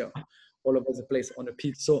like all over the place on the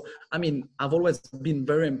pitch. So I mean, I've always been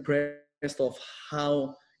very impressed of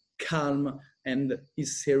how calm and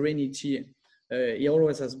his serenity. He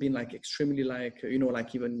always has been like extremely like, you know,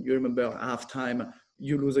 like even you remember halftime,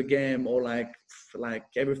 you lose a game, or like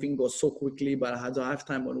everything goes so quickly, but at the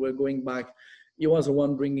halftime when we're going back, he was the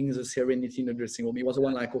one bringing the serenity in the dressing room. He was the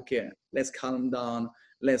one like, okay, let's calm down,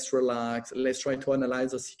 let's relax, let's try to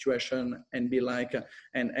analyze the situation and be like,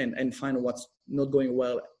 and find what's not going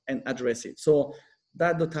well and address it. So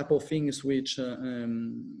that's the type of things which I've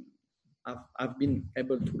been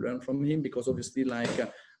able to learn from him, because obviously like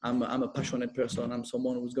I'm a passionate person. I'm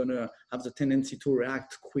someone who's gonna have the tendency to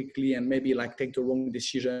react quickly and maybe like take the wrong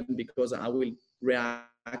decision, because I will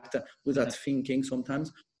react without thinking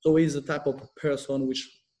sometimes. So he's the type of person which,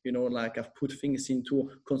 you know, like I've put things into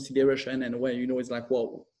consideration, and where, you know, it's like,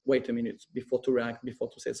 well, wait a minute, before to react, before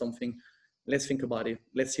to say something, let's think about it.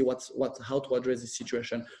 Let's see how to address this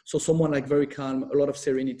situation. So someone like very calm, a lot of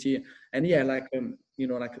serenity, and yeah, like you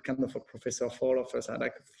know, like a kind of a professor for all of us. I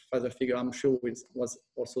like a father figure. I'm sure it was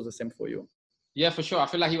also the same for you. Yeah, for sure. I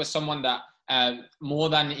feel like he was someone that more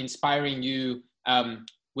than inspiring you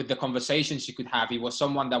with the conversations you could have, he was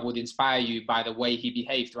someone that would inspire you by the way he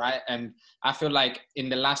behaved, right? And I feel like in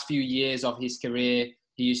the last few years of his career,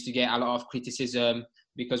 he used to get a lot of criticism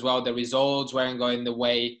because, well, the results weren't going the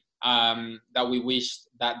way that we wished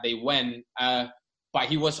that they went. But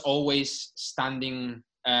he was always standing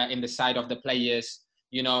in the side of the players.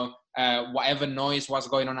 You know, whatever noise was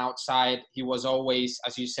going on outside, he was always,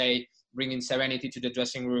 as you say, bringing serenity to the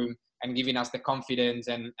dressing room and giving us the confidence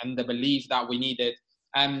and the belief that we needed.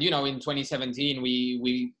 And, you know, in 2017,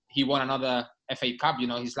 he won another FA Cup, you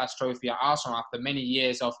know, his last trophy at Arsenal after many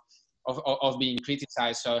years of being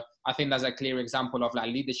criticized. So I think that's a clear example of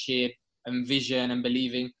like leadership and vision and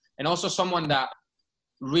believing. And also someone that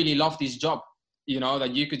really loved his job, you know,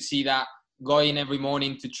 that you could see that going every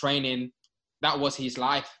morning to training, that was his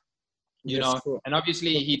life, you know. Sure. And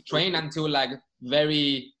obviously he trained until like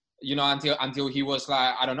very, you know, until he was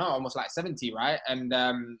like, I don't know, almost like 70, right? And,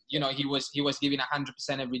 you know, he was giving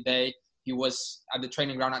 100% every day. He was at the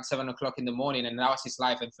training ground at 7 o'clock in the morning, and that was his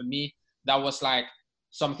life. And for me, that was like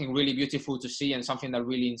something really beautiful to see, and something that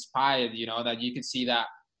really inspired, you know, that you could see that,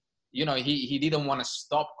 you know, he didn't want to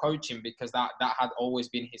stop coaching, because that had always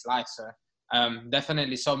been his life. So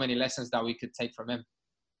definitely so many lessons that we could take from him.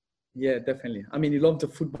 Yeah, definitely. I mean, he loved the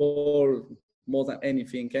football more than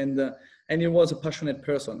anything, and he was a passionate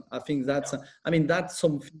person. I think that's I mean, that's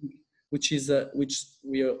something which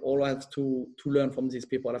we all have to learn from these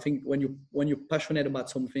people. I think when you're passionate about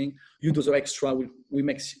something, you do the extra, we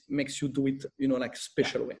makes you do it, you know, like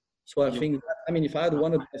special way. So I think, I mean, if I had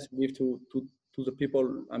one advice to give to the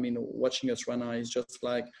people, I mean, watching us right now, is just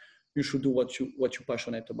like, you should do what you're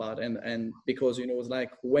passionate about, and because, you know, it's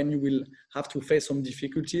like when you will have to face some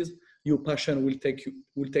difficulties, your passion will take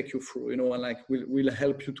you through, you know, and like will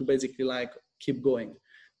help you to basically like keep going.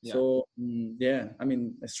 Yeah. So yeah, I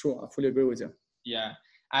mean, it's true. I fully agree with you. Yeah,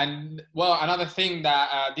 and well, another thing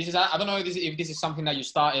that this is, I don't know if this is something that you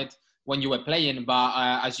started when you were playing, but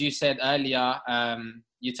as you said earlier,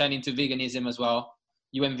 you turned into veganism as well.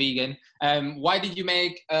 You went vegan. Why did you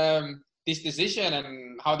make this decision,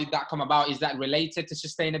 and how did that come about? Is that related to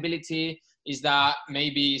sustainability? Is that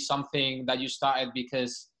maybe something that you started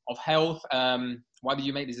because of health? Why did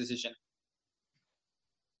you make this decision?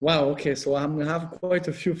 Wow. Okay. So I'm gonna have quite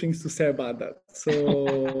a few things to say about that.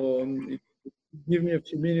 So give me a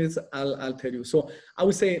few minutes. I'll tell you. So I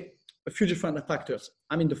would say a few different factors.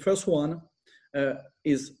 I mean, the first one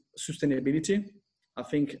is sustainability. I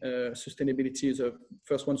think sustainability is the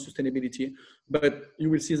first one, sustainability, but you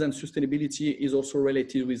will see that sustainability is also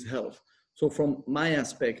related with health. So from my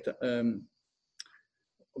aspect,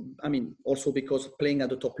 I mean, also because playing at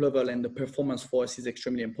the top level and the performance for us is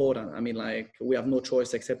extremely important. I mean, like, we have no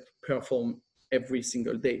choice except perform every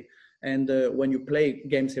single day. And when you play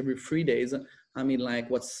games every 3 days, I mean, like,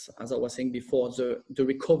 as I was saying before, the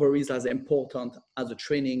recovery is as important as the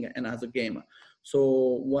training and as a game.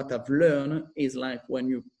 So what I've learned is, like, when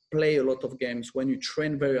you play a lot of games, when you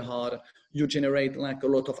train very hard, you generate like a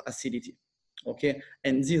lot of acidity. Okay,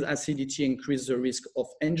 and this acidity increases the risk of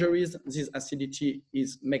injuries. This acidity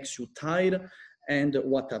makes you tired, And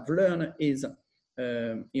what I've learned is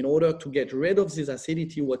in order to get rid of this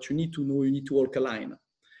acidity, what you need to know, you need to alkaline.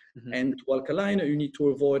 Mm-hmm. And to alkaline, you need to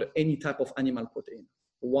avoid any type of animal protein.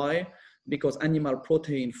 Why? Because animal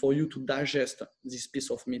protein, for you to digest this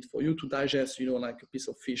piece of meat, for you to digest, like a piece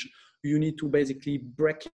of fish, you need to basically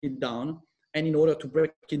break it down. And in order to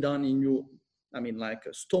break it down in your, like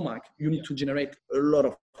a stomach, you need to generate a lot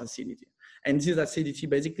of acidity. And this acidity,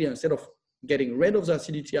 basically, instead of getting rid of the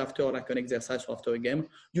acidity after like an exercise or after a game,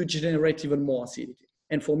 you generate even more acidity.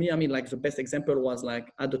 And for me, like the best example was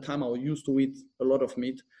like at the time I used to eat a lot of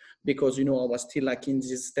meat because, I was still like in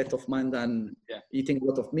this state of mind and eating a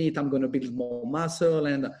lot of meat, I'm going to build more muscle,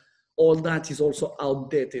 and all that is also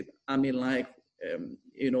outdated.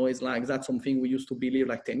 It's like that's something we used to believe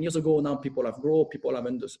like 10 years ago. Now people have grown, people have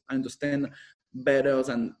understand better,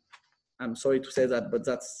 and I'm sorry to say that, but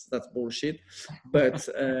that's bullshit. But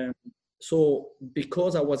so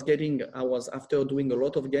because I was after doing a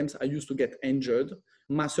lot of games, I used to get injured,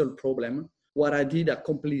 muscle problem. What I did, I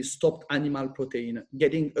completely stopped animal protein,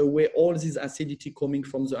 getting away all this acidity coming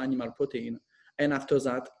from the animal protein. And after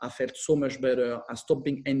that, I felt so much better. I stopped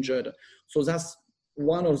being injured. So that's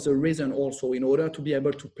one of the reasons also, in order to be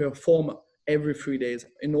able to perform every 3 days,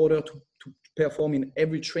 in order to perform in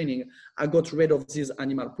every training, I got rid of this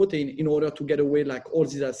animal protein in order to get away like all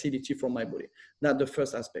this acidity from my body. That's the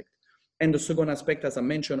first aspect. And the second aspect, as I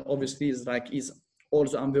mentioned, obviously is all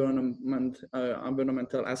the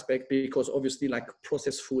environmental aspect, because obviously like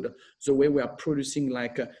processed food, the way we are producing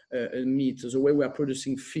like meat, the way we are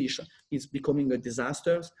producing fish is becoming a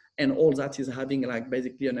disaster. And all that is having like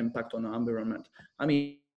basically an impact on the environment.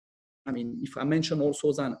 If I mention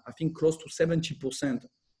also that I think close to 70%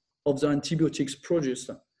 of the antibiotics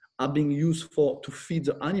produced are being used to feed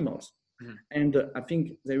the animals. Mm-hmm. And I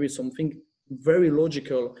think there is something very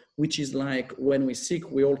logical, which is like when we're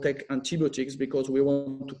sick, we all take antibiotics because we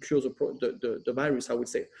want to cure the virus, I would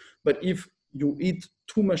say. But if you eat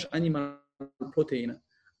too much animal protein,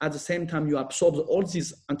 at the same time, you absorb all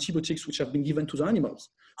these antibiotics which have been given to the animals.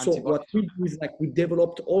 So what we do is like we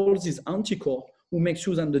developed all these anticorps who make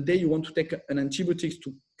sure that the day you want to take an antibiotics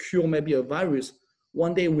to cure maybe a virus,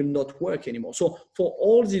 one day will not work anymore. So for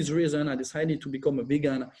all these reasons, I decided to become a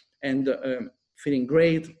vegan, and feeling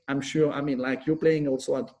great. I'm sure, like you're playing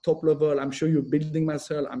also at the top level. I'm sure you're building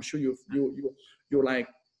muscle. I'm sure you're like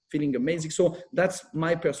feeling amazing. So that's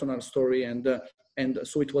my personal story. And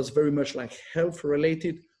so it was very much like health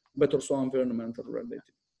related, but also environmental related.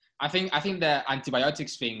 I think the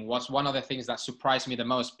antibiotics thing was one of the things that surprised me the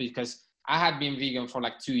most, because I had been vegan for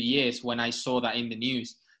like 2 years when I saw that in the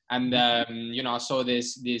news. And, I saw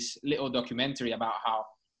this little documentary about how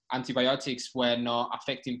antibiotics were not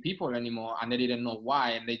affecting people anymore, and they didn't know why.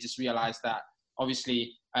 And they just realized that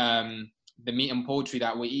obviously the meat and poultry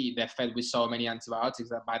that we eat, they're fed with so many antibiotics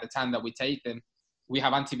that by the time that we take them, we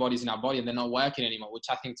have antibodies in our body and they're not working anymore, which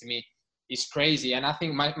I think to me is crazy. And I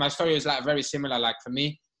think my story is like very similar. Like for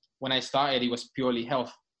me, when I started, it was purely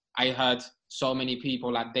health. I heard so many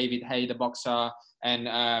people like David Haye, the boxer, and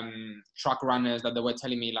track runners, that they were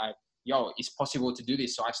telling me like, yo, it's possible to do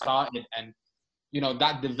this. So I started, and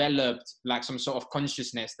that developed like some sort of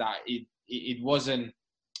consciousness that it wasn't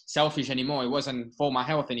selfish anymore. It wasn't for my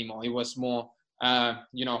health anymore. It was more,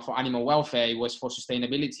 for animal welfare. It was for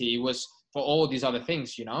sustainability. It was for all these other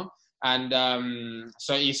things, And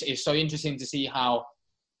so it's so interesting to see how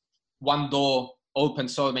one door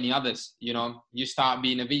opens so many others. You start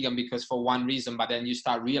being a vegan because for one reason, but then you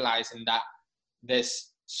start realizing that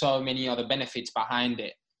there's so many other benefits behind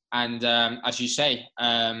it. And as you say,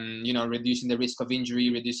 reducing the risk of injury,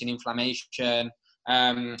 reducing inflammation.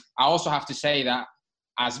 I also have to say that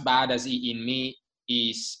as bad as eating meat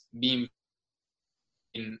is being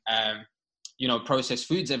in, processed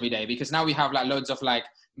foods every day, because now we have like loads of like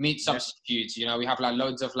meat substitutes, we have like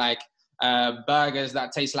loads of like burgers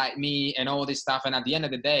that taste like meat and all this stuff. And at the end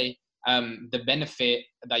of the day, the benefit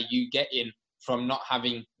that you get in from not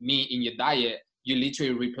having meat in your diet, you're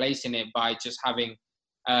literally replacing it by just having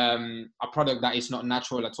a product that is not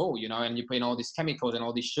natural at all, and you're putting all these chemicals and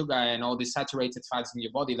all this sugar and all these saturated fats in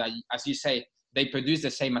your body that, as you say, they produce the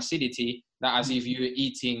same acidity that as if you're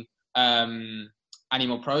eating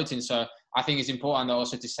animal protein. So I think it's important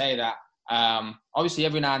also to say that obviously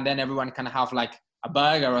every now and then everyone can have like a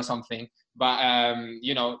burger or something, but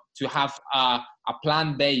to have a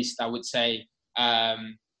plant-based, I would say,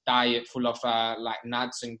 diet full of like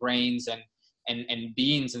nuts and grains and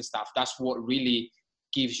beans and stuff, that's what really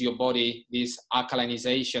gives your body this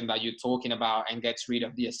alkalinization that you're talking about and gets rid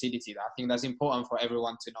of the acidity. I think that's important for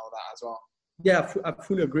everyone to know that as well. Yeah, I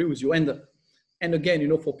fully agree with you. And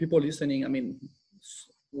again, for people listening,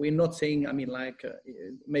 we're not saying, I mean, like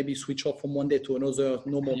maybe switch off from one day to another,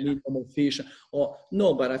 no more meat, no more fish, or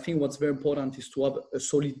no. But I think what's very important is to have a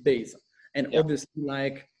solid base. And obviously,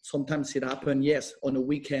 like sometimes it happens, yes, on a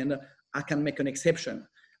weekend, I can make an exception.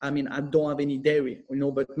 I mean, I don't have any dairy, you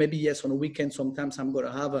know, but maybe yes, on a weekend, sometimes I'm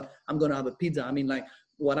gonna have a pizza. I mean, like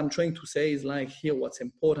what I'm trying to say is like here, what's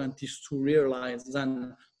important is to realize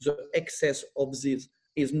that the excess of this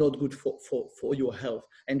is not good for your health.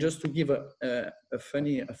 And just to give a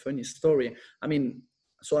funny story, I mean,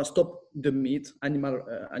 so I stopped the meat,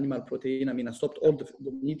 animal protein. I mean, I stopped all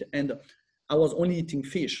the meat, and I was only eating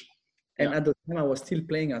fish. And at the time, I was still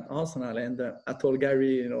playing at Arsenal, and I told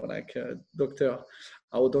Gary, you know, like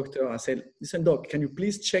our doctor, I said, listen, doc, can you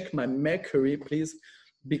please check my mercury, please?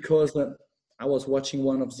 Because I was watching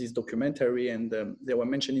one of these documentary, and they were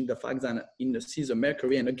mentioning the fact that in the sea, the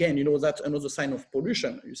mercury, and again, you know, that's another sign of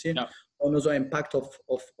pollution, you see, another impact of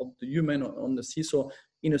the human on the sea. So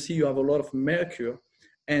in the sea, you have a lot of mercury.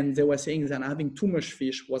 And they were saying that having too much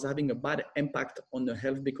fish was having a bad impact on the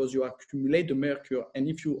health because you accumulate the mercury. And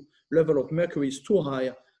if your level of mercury is too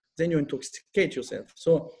high, then you intoxicate yourself.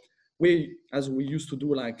 So as we used to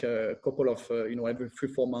do like a couple of, you know, every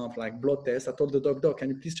 3-4 months, like blood tests, I told the doc, can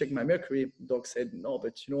you please check my mercury? The doc said, no,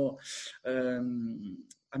 but you know,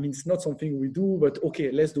 I mean, it's not something we do, but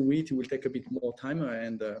okay, let's do it. It will take a bit more time,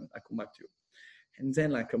 and I come back to you. And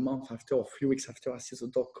then like a month after or a few weeks after, I see the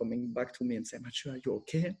doc coming back to me and say, Mathieu, are you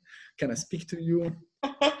okay? Can I speak to you?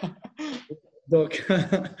 Doc,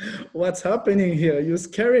 what's happening here? You're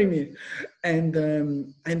scaring me. And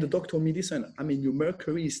the doc told me, listen, I mean, your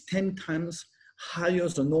mercury is 10 times higher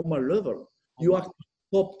than normal level. You are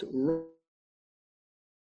stopped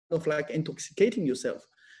of like intoxicating yourself.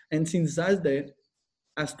 And since that day,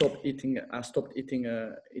 I stopped eating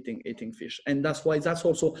fish. And that's why that's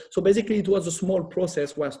also, so basically it was a small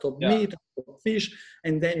process where I stopped meat, I stopped fish.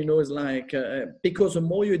 And then, you know, it's like, because the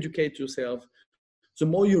more you educate yourself, the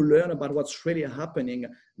more you learn about what's really happening,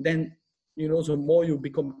 then, you know, the more you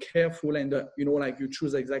become careful and, you know, like you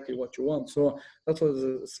choose exactly what you want. So that was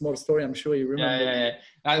a small story. I'm sure you remember.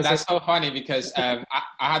 That's so funny because I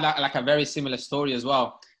had like a very similar story as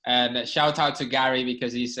well. And shout out to Gary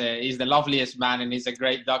because he's the loveliest man and he's a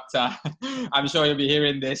great doctor. I'm sure you'll be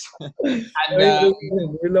hearing this. And,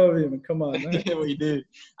 we love him. Come on. Yeah, we do.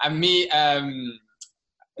 And me, I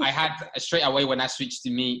had straight away when I switched to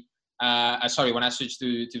meat. When I switched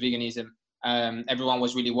to veganism, everyone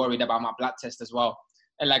was really worried about my blood test as well.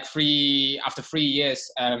 And like after 3 years,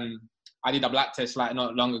 I did a blood test like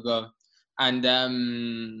not long ago, and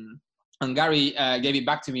Gary gave it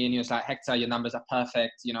back to me and he was like, Hector, your numbers are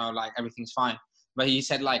perfect, you know, like everything's fine. But he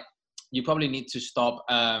said like, you probably need to stop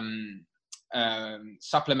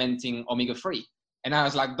supplementing omega-3. And I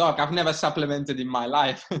was like, Doc, I've never supplemented in my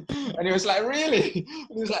life. And he was like, really?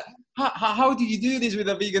 And he was like, how do you do this with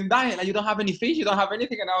a vegan diet? Like, you don't have any fish, you don't have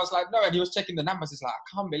anything. And I was like, no. And he was checking the numbers. He's like,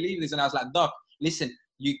 I can't believe this. And I was like, Doc, listen,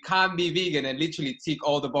 you can't be vegan and literally tick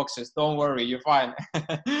all the boxes. Don't worry, you're fine.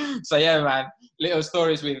 So yeah, man, little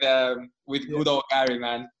stories with good old Gary,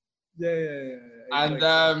 man. Yeah.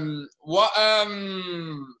 And what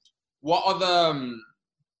other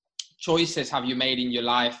choices have you made in your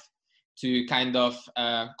life to kind of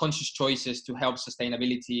conscious choices to help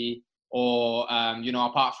sustainability, or you know,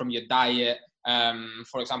 apart from your diet?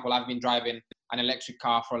 For example, I've been driving an electric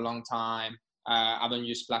car for a long time. I don't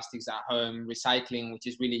use plastics at home. Recycling, which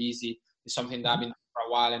is really easy, is something that I've been doing for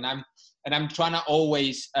a while, and I'm trying to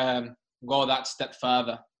always go that step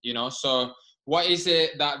further, you know. So what is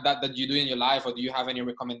it that you do in your life, or do you have any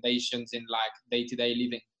recommendations in like day-to-day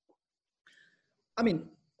living? I mean,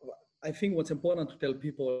 I think what's important to tell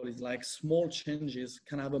people is like small changes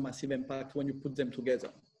can have a massive impact when you put them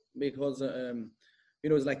together, because you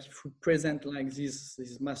know, it's like if we present like this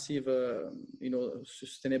massive, you know,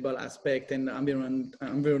 sustainable aspect and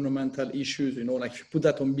environmental issues, you know, like if you put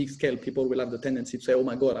that on big scale, people will have the tendency to say, oh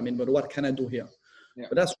my God, I mean, but what can I do here? Yeah.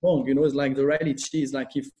 But that's wrong, you know. It's like the reality is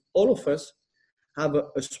like if all of us have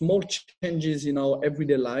a small changes in our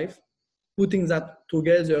everyday life, putting that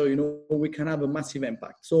together, you know, we can have a massive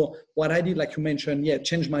impact. So what I did, like you mentioned,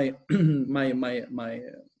 change my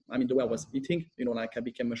I mean, the way I was eating, you know, like I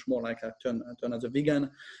became much more like I turned as a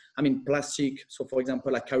vegan. I mean, plastic. So for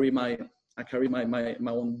example, I carry my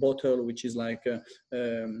own bottle, which is like a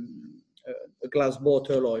glass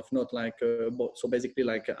bottle, or if not like, so basically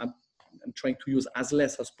like I'm trying to use as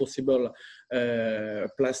less as possible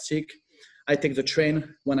plastic. I take the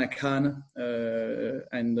train when I can.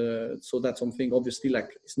 So that's something obviously like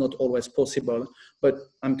it's not always possible, but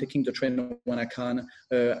I'm taking the train when I can.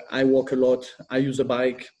 I walk a lot. I use a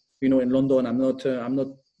bike. You know, in London, I'm not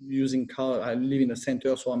using car. I live in the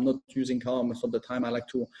center, so I'm not using car most of the time. I like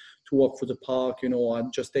to walk through the park, I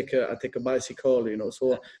just take a bicycle,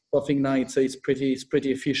 so I think now it's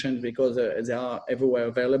pretty efficient because they are everywhere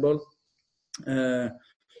available.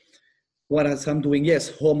 What else I'm doing?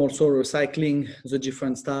 Yes, home also recycling the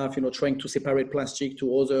different stuff, trying to separate plastic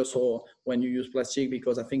to others. So when you use plastic,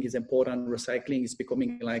 because I think it's important, recycling is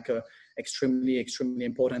becoming like extremely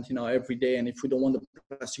important in our everyday. And if we don't want the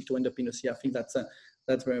plastic to end up in the sea, I think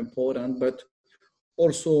that's very important. But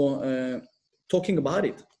also talking about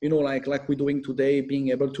it, like we're doing today, being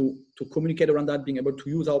able to communicate around that, being able to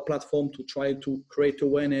use our platform to try to create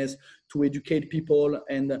awareness, to educate people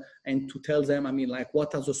and to tell them,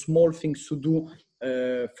 what are the small things to do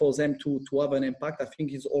for them to have an impact. I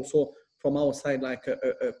think is also from our side like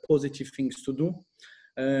a positive things to do.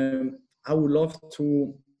 I would love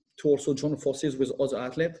to also join forces with other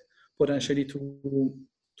athletes, potentially to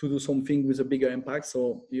do something with a bigger impact.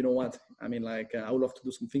 So you know what I would love to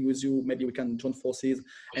do something with you. Maybe we can join forces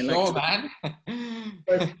and sure, man.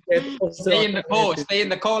 Stay in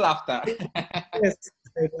the call after. Yes,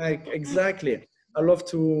 exactly. I love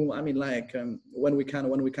to. When we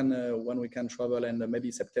can travel, and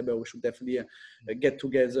maybe September we should definitely get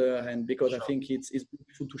together. And because sure. I think it's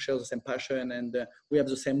beautiful to share the same passion, and we have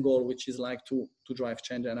the same goal, which is like to drive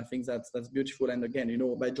change. And I think that's beautiful. And again,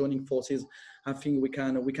 by joining forces, I think we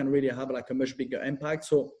can really have like a much bigger impact.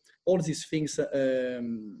 So all these things.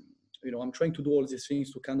 I'm trying to do all these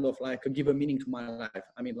things to kind of like give a meaning to my life.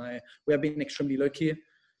 We have been extremely lucky.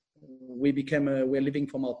 We're living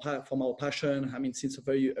from our passion. Since a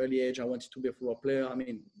very early age, I wanted to be a football player.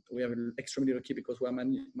 We are extremely lucky because we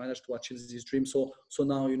managed to achieve this dream. So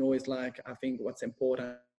now, it's like, I think what's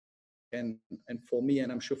important and for me,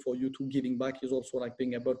 and I'm sure for you too, giving back is also like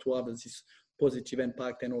being able to have this positive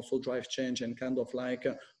impact and also drive change and kind of like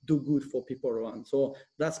do good for people around. So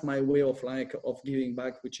that's my way of giving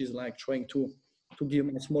back, which is like trying to give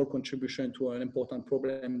a small contribution to an important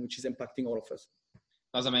problem, which is impacting all of us.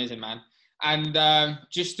 That's amazing, man. And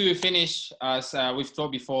just to finish, as we've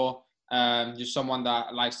talked before, you're someone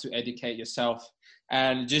that likes to educate yourself.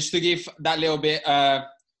 And just to give that little bit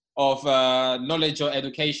of knowledge or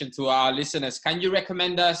education to our listeners, can you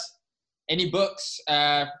recommend us any books,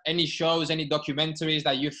 any shows, any documentaries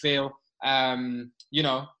that you feel,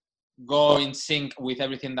 go in sync with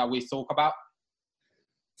everything that we talk about?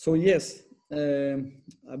 So yes,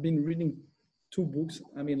 I've been reading 2 books.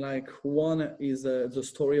 One is the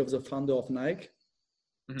story of the founder of Nike,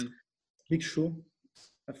 mm-hmm. Big Shoe,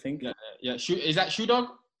 I think. Yeah. Is that Shoe Dog?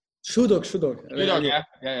 Shoe Dog.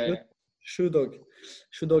 Yeah. Shoe Dog.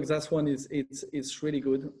 That one it's really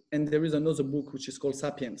good. And there is another book which is called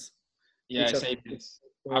Sapiens. Yeah, Sapiens.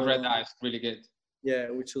 I've read that. It's really good.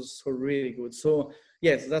 Yeah, which is so really good. So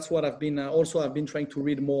yes, that's what I've been. Also, I've been trying to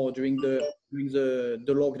read more during the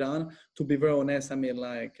lockdown. To be very honest, I'm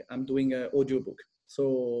doing an audiobook.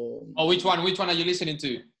 So. Oh, which one? Which one are you listening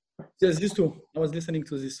to? Yes, these 2. I was listening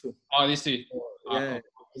to these 2. Oh, these 2. Yeah.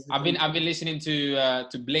 I've been listening to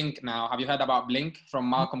Blink now. Have you heard about Blink from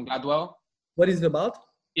Malcolm Gladwell? What is it about?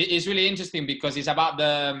 It's really interesting because it's about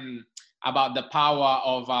the power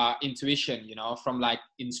of intuition. From like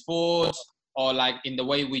in sports or like in the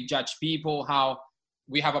way we judge people, how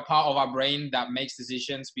we have a part of our brain that makes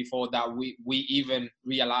decisions before that we even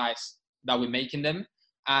realize that we're making them.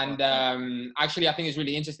 And actually, I think it's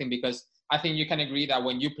really interesting because I think you can agree that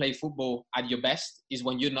when you play football at your best is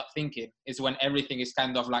when you're not thinking. It's when everything is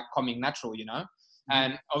kind of like coming natural, Mm-hmm.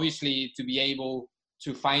 And obviously to be able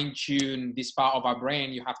to fine tune this part of our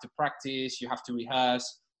brain, you have to practice, you have to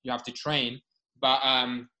rehearse, you have to train. But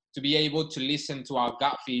to be able to listen to our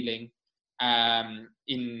gut feeling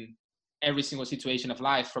in every single situation of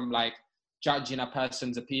life, from like judging a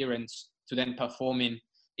person's appearance to then performing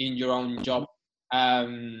in your own job.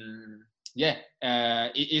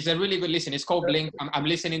 It's a really good listen. It's called Blink. I'm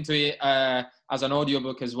listening to it as an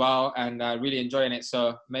audiobook as well, and really enjoying it.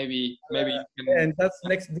 So maybe you can... And that's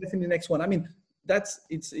definitely the next one.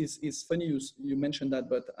 It's funny you mentioned that,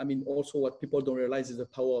 but also what people don't realize is the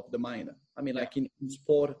power of the mind. Like in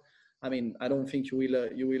sport, I don't think you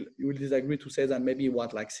will disagree to say that maybe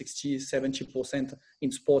 60-70%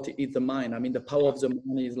 in sport is the mind. The power of the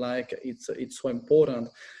mind is like it's so important,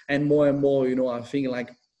 and more, I think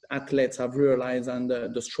like athletes have realized, and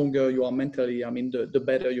the stronger you are mentally, the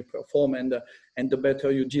better you perform, and the better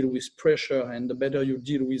you deal with pressure, and the better you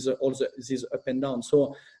deal with all these up and down.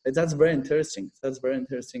 So that's very interesting. I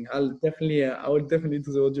will definitely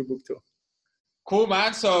do the audiobook too. Cool,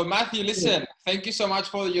 man. So Matthew, listen, thank you so much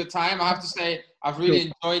for your time. I have to say, I've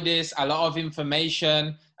really enjoyed this. A lot of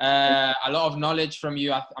information, a lot of knowledge from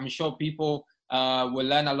you. I'm sure people we'll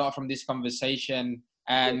learn a lot from this conversation.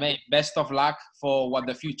 And mate, best of luck for what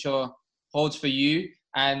the future holds for you.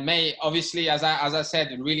 And mate, obviously, as I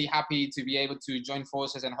said, really happy to be able to join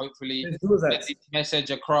forces and hopefully get this message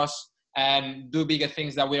across and do bigger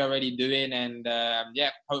things that we're already doing. And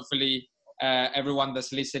hopefully everyone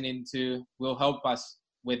that's listening to will help us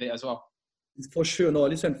with it as well. For sure. No,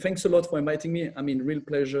 listen, thanks a lot for inviting me. I mean, real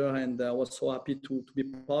pleasure. And I was so happy to be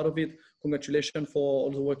part of it. Congratulations for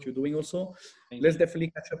all the work you're doing also. Let's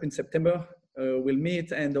definitely catch up in September. We'll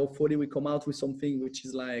meet and hopefully we come out with something which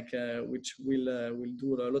is like, which will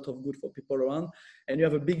do a lot of good for people around. And you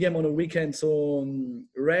have a big game on the weekend. So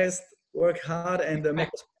rest, work hard and make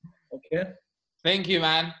us. Okay. Thank you,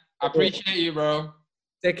 man. I appreciate you, bro.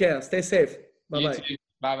 Take care. Stay safe. Bye-bye.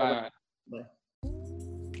 Bye-bye. Bye.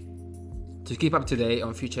 To keep up to date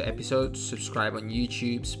on future episodes, subscribe on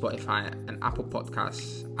YouTube, Spotify, and Apple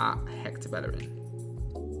Podcasts at Hector Bellerin.